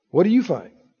 What do you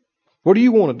think? What do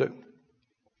you want to do?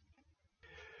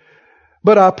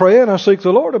 But I pray and I seek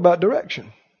the Lord about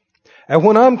direction. And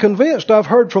when I'm convinced I've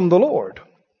heard from the Lord,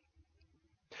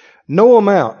 no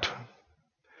amount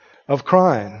of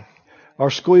crying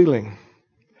or squealing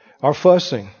or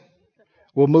fussing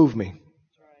will move me.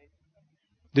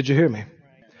 Did you hear me?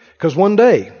 Because one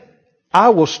day, I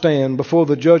will stand before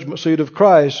the judgment seat of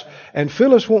Christ and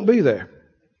Phyllis won't be there.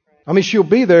 She'll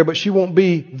be there, but she won't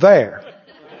be there.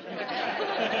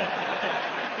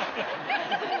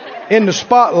 In the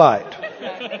spotlight.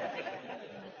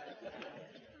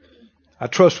 I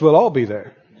trust we'll all be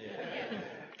there.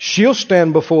 She'll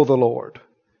stand before the Lord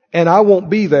and I won't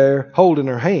be there holding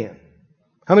her hand.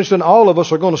 How many understand all of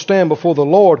us are going to stand before the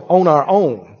Lord on our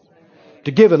own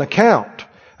to give an account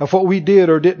of what we did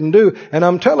or didn't do. And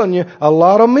I'm telling you, a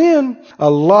lot of men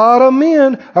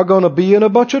are going to be in a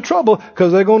bunch of trouble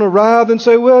because they're going to writhe and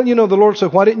say, well, the Lord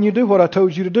said, why didn't you do what I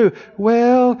told you to do?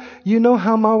 Well, you know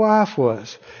how my wife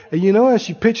was. And you know how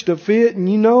she pitched a fit and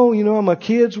you know how my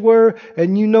kids were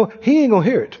and He ain't going to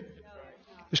hear it.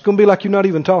 It's going to be like you're not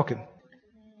even talking.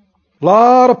 A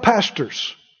lot of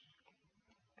pastors.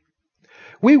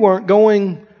 We weren't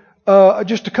going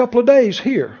just a couple of days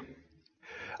here.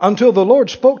 Until the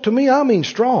Lord spoke to me,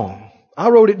 strong. I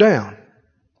wrote it down.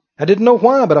 I didn't know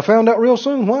why, but I found out real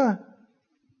soon why.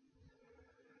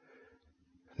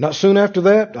 Not soon after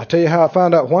that, I'll tell you how I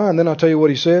found out why, and then I'll tell you what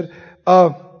He said.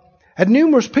 Had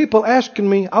numerous people asking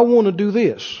me, I want to do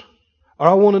this, or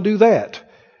I want to do that.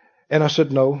 And I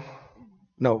said, no.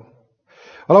 Well,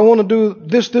 I want to do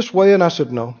this way, and I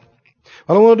said, no.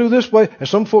 Well, I want to do this way, and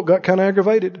some folk got kind of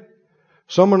aggravated.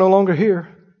 Some are no longer here.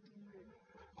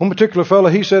 One particular fellow,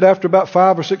 he said after about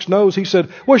 5 or 6 no's, he said,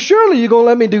 well, surely you're going to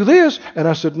let me do this. And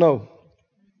I said, no.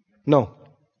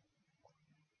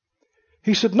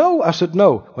 He said, no. I said,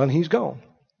 no. Well, and he's gone.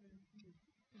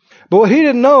 But what he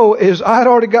didn't know is I had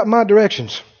already got my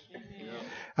directions.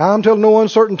 I'm telling no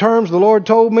uncertain terms. The Lord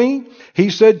told me, He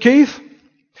said, Keith,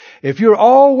 if you're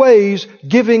always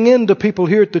giving in to people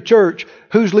here at the church,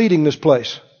 who's leading this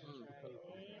place?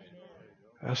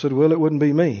 I said, well, it wouldn't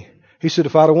be me. He said,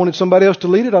 if I'd have wanted somebody else to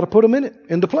lead it, I'd have put them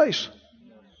into place.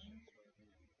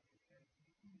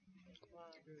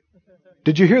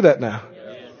 Did you hear that now?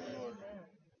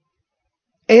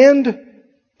 And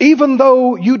even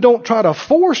though you don't try to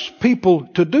force people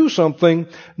to do something,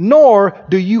 nor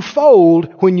do you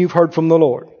fold when you've heard from the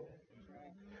Lord.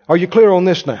 Are you clear on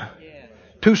this now?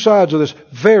 Two sides of this.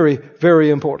 Very, very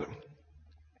important.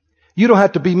 You don't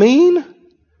have to be mean.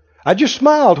 I just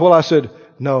smiled while I said,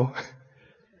 no.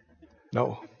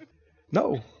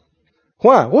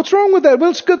 Why? What's wrong with that? Well,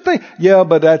 it's a good thing. Yeah,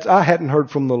 but I hadn't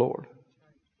heard from the Lord.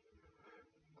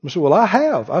 I said, well, I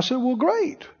have. I said, well,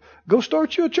 great. Go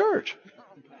start you a church.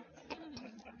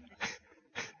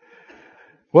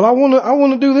 Well, I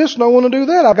want to do this and I want to do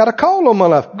that. I got a call on my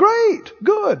life. Great.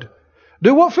 Good.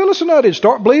 Do what Phyllis and I did.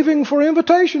 Start believing for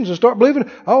invitations and start believing.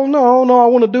 Oh, no, I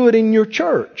want to do it in your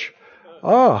church.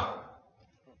 You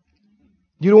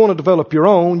don't want to develop your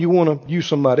own. You want to use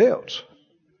somebody else.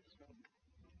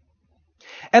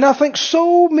 And I think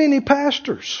so many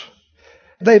pastors,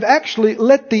 they've actually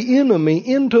let the enemy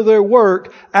into their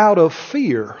work out of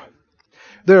fear.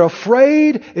 They're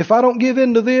afraid if I don't give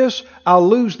in to this, I'll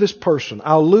lose this person.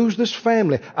 I'll lose this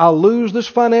family. I'll lose this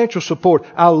financial support.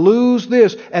 I'll lose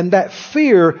this. And that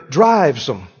fear drives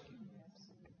them.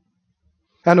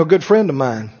 I know a good friend of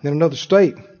mine in another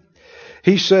state.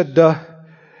 He said,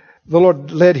 the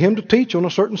Lord led him to teach on a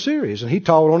certain series, and he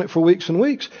taught on it for weeks and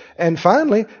weeks. And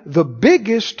finally, the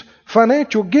biggest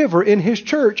financial giver in his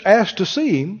church asked to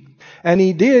see him, and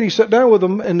he did. He sat down with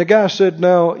him, and the guy said,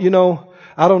 now,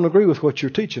 I don't agree with what you're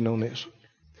teaching on this.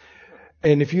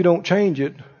 And if you don't change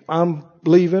it, I'm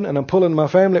leaving and I'm pulling my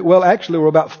family. Well, actually, there were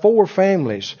about 4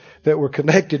 families that were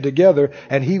connected together,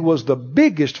 and he was the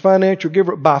biggest financial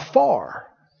giver by far.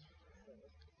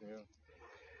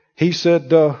 He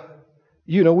said,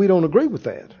 we don't agree with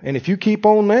that. And if you keep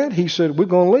on that, he said, we're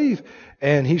going to leave.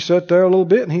 And he sat there a little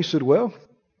bit and he said, well,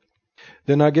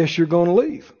 then I guess you're going to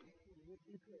leave.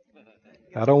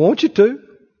 I don't want you to,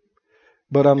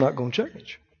 but I'm not going to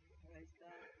change.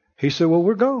 He said, well,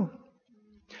 we're gone.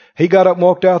 He got up and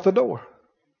walked out the door.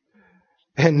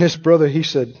 And this brother, he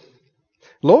said,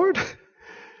 Lord,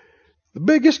 the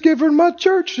biggest giver in my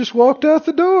church just walked out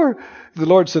the door. The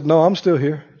Lord said, no, I'm still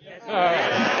here.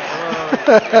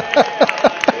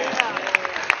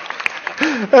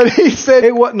 And he said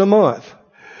it wasn't a month.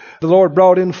 The Lord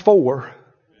brought in 4.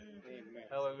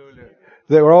 Hallelujah.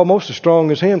 They were almost as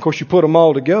strong as him. Of course, you put them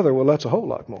all together, well, that's a whole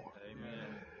lot more. Amen.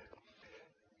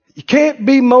 You can't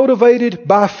be motivated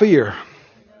by fear.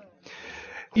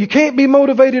 You can't be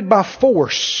motivated by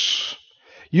force.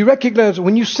 You recognize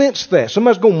when you sense that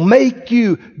somebody's going to make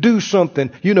you do something,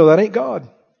 that ain't God.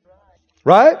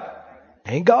 Right?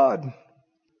 Ain't God.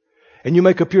 And you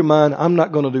make up your mind, I'm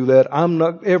not going to do that. I'm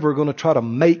not ever going to try to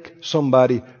make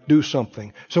somebody do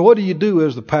something. So what do you do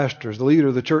as the pastor, as the leader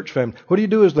of the church family? What do you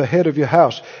do as the head of your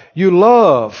house? You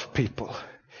love people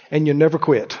and you never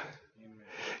quit.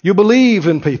 You believe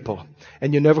in people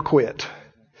and you never quit.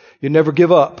 You never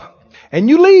give up. And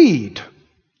you lead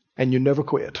and you never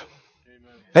quit.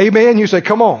 Amen. You say,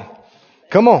 come on.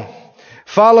 Come on.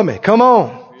 Follow me. Come on.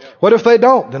 What if they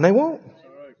don't? Then they won't.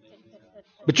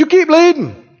 But you keep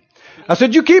leading. I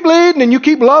said, you keep leading and you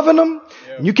keep loving them.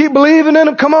 And you keep believing in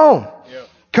them. Come on.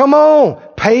 Come on.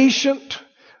 Patient.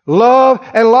 Love.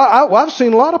 And I've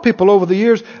seen a lot of people over the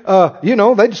years,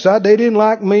 they decide they didn't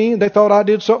like me. They thought I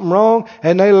did something wrong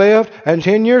and they left. And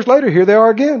 10 years later, here they are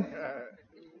again.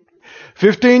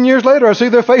 15 years later, I see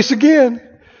their face again.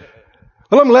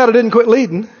 Well, I'm glad I didn't quit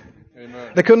leading.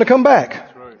 Amen. They couldn't have come back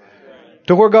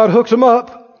to where God hooks them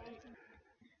up.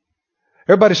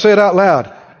 Everybody say it out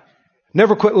loud.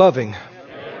 Never quit loving.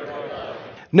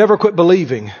 Never quit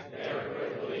believing.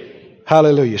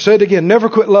 Hallelujah. Say it again. Never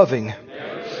quit loving.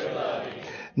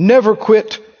 Never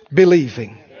quit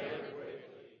believing.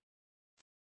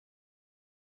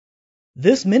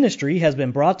 This ministry has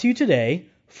been brought to you today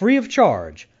free of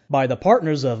charge by the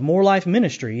partners of More Life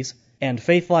Ministries and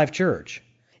Faith Life Church.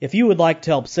 If you would like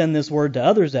to help send this word to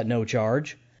others at no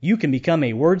charge, you can become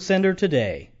a word sender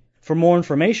today. For more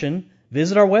information,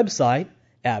 visit our website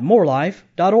at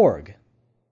morelife.org.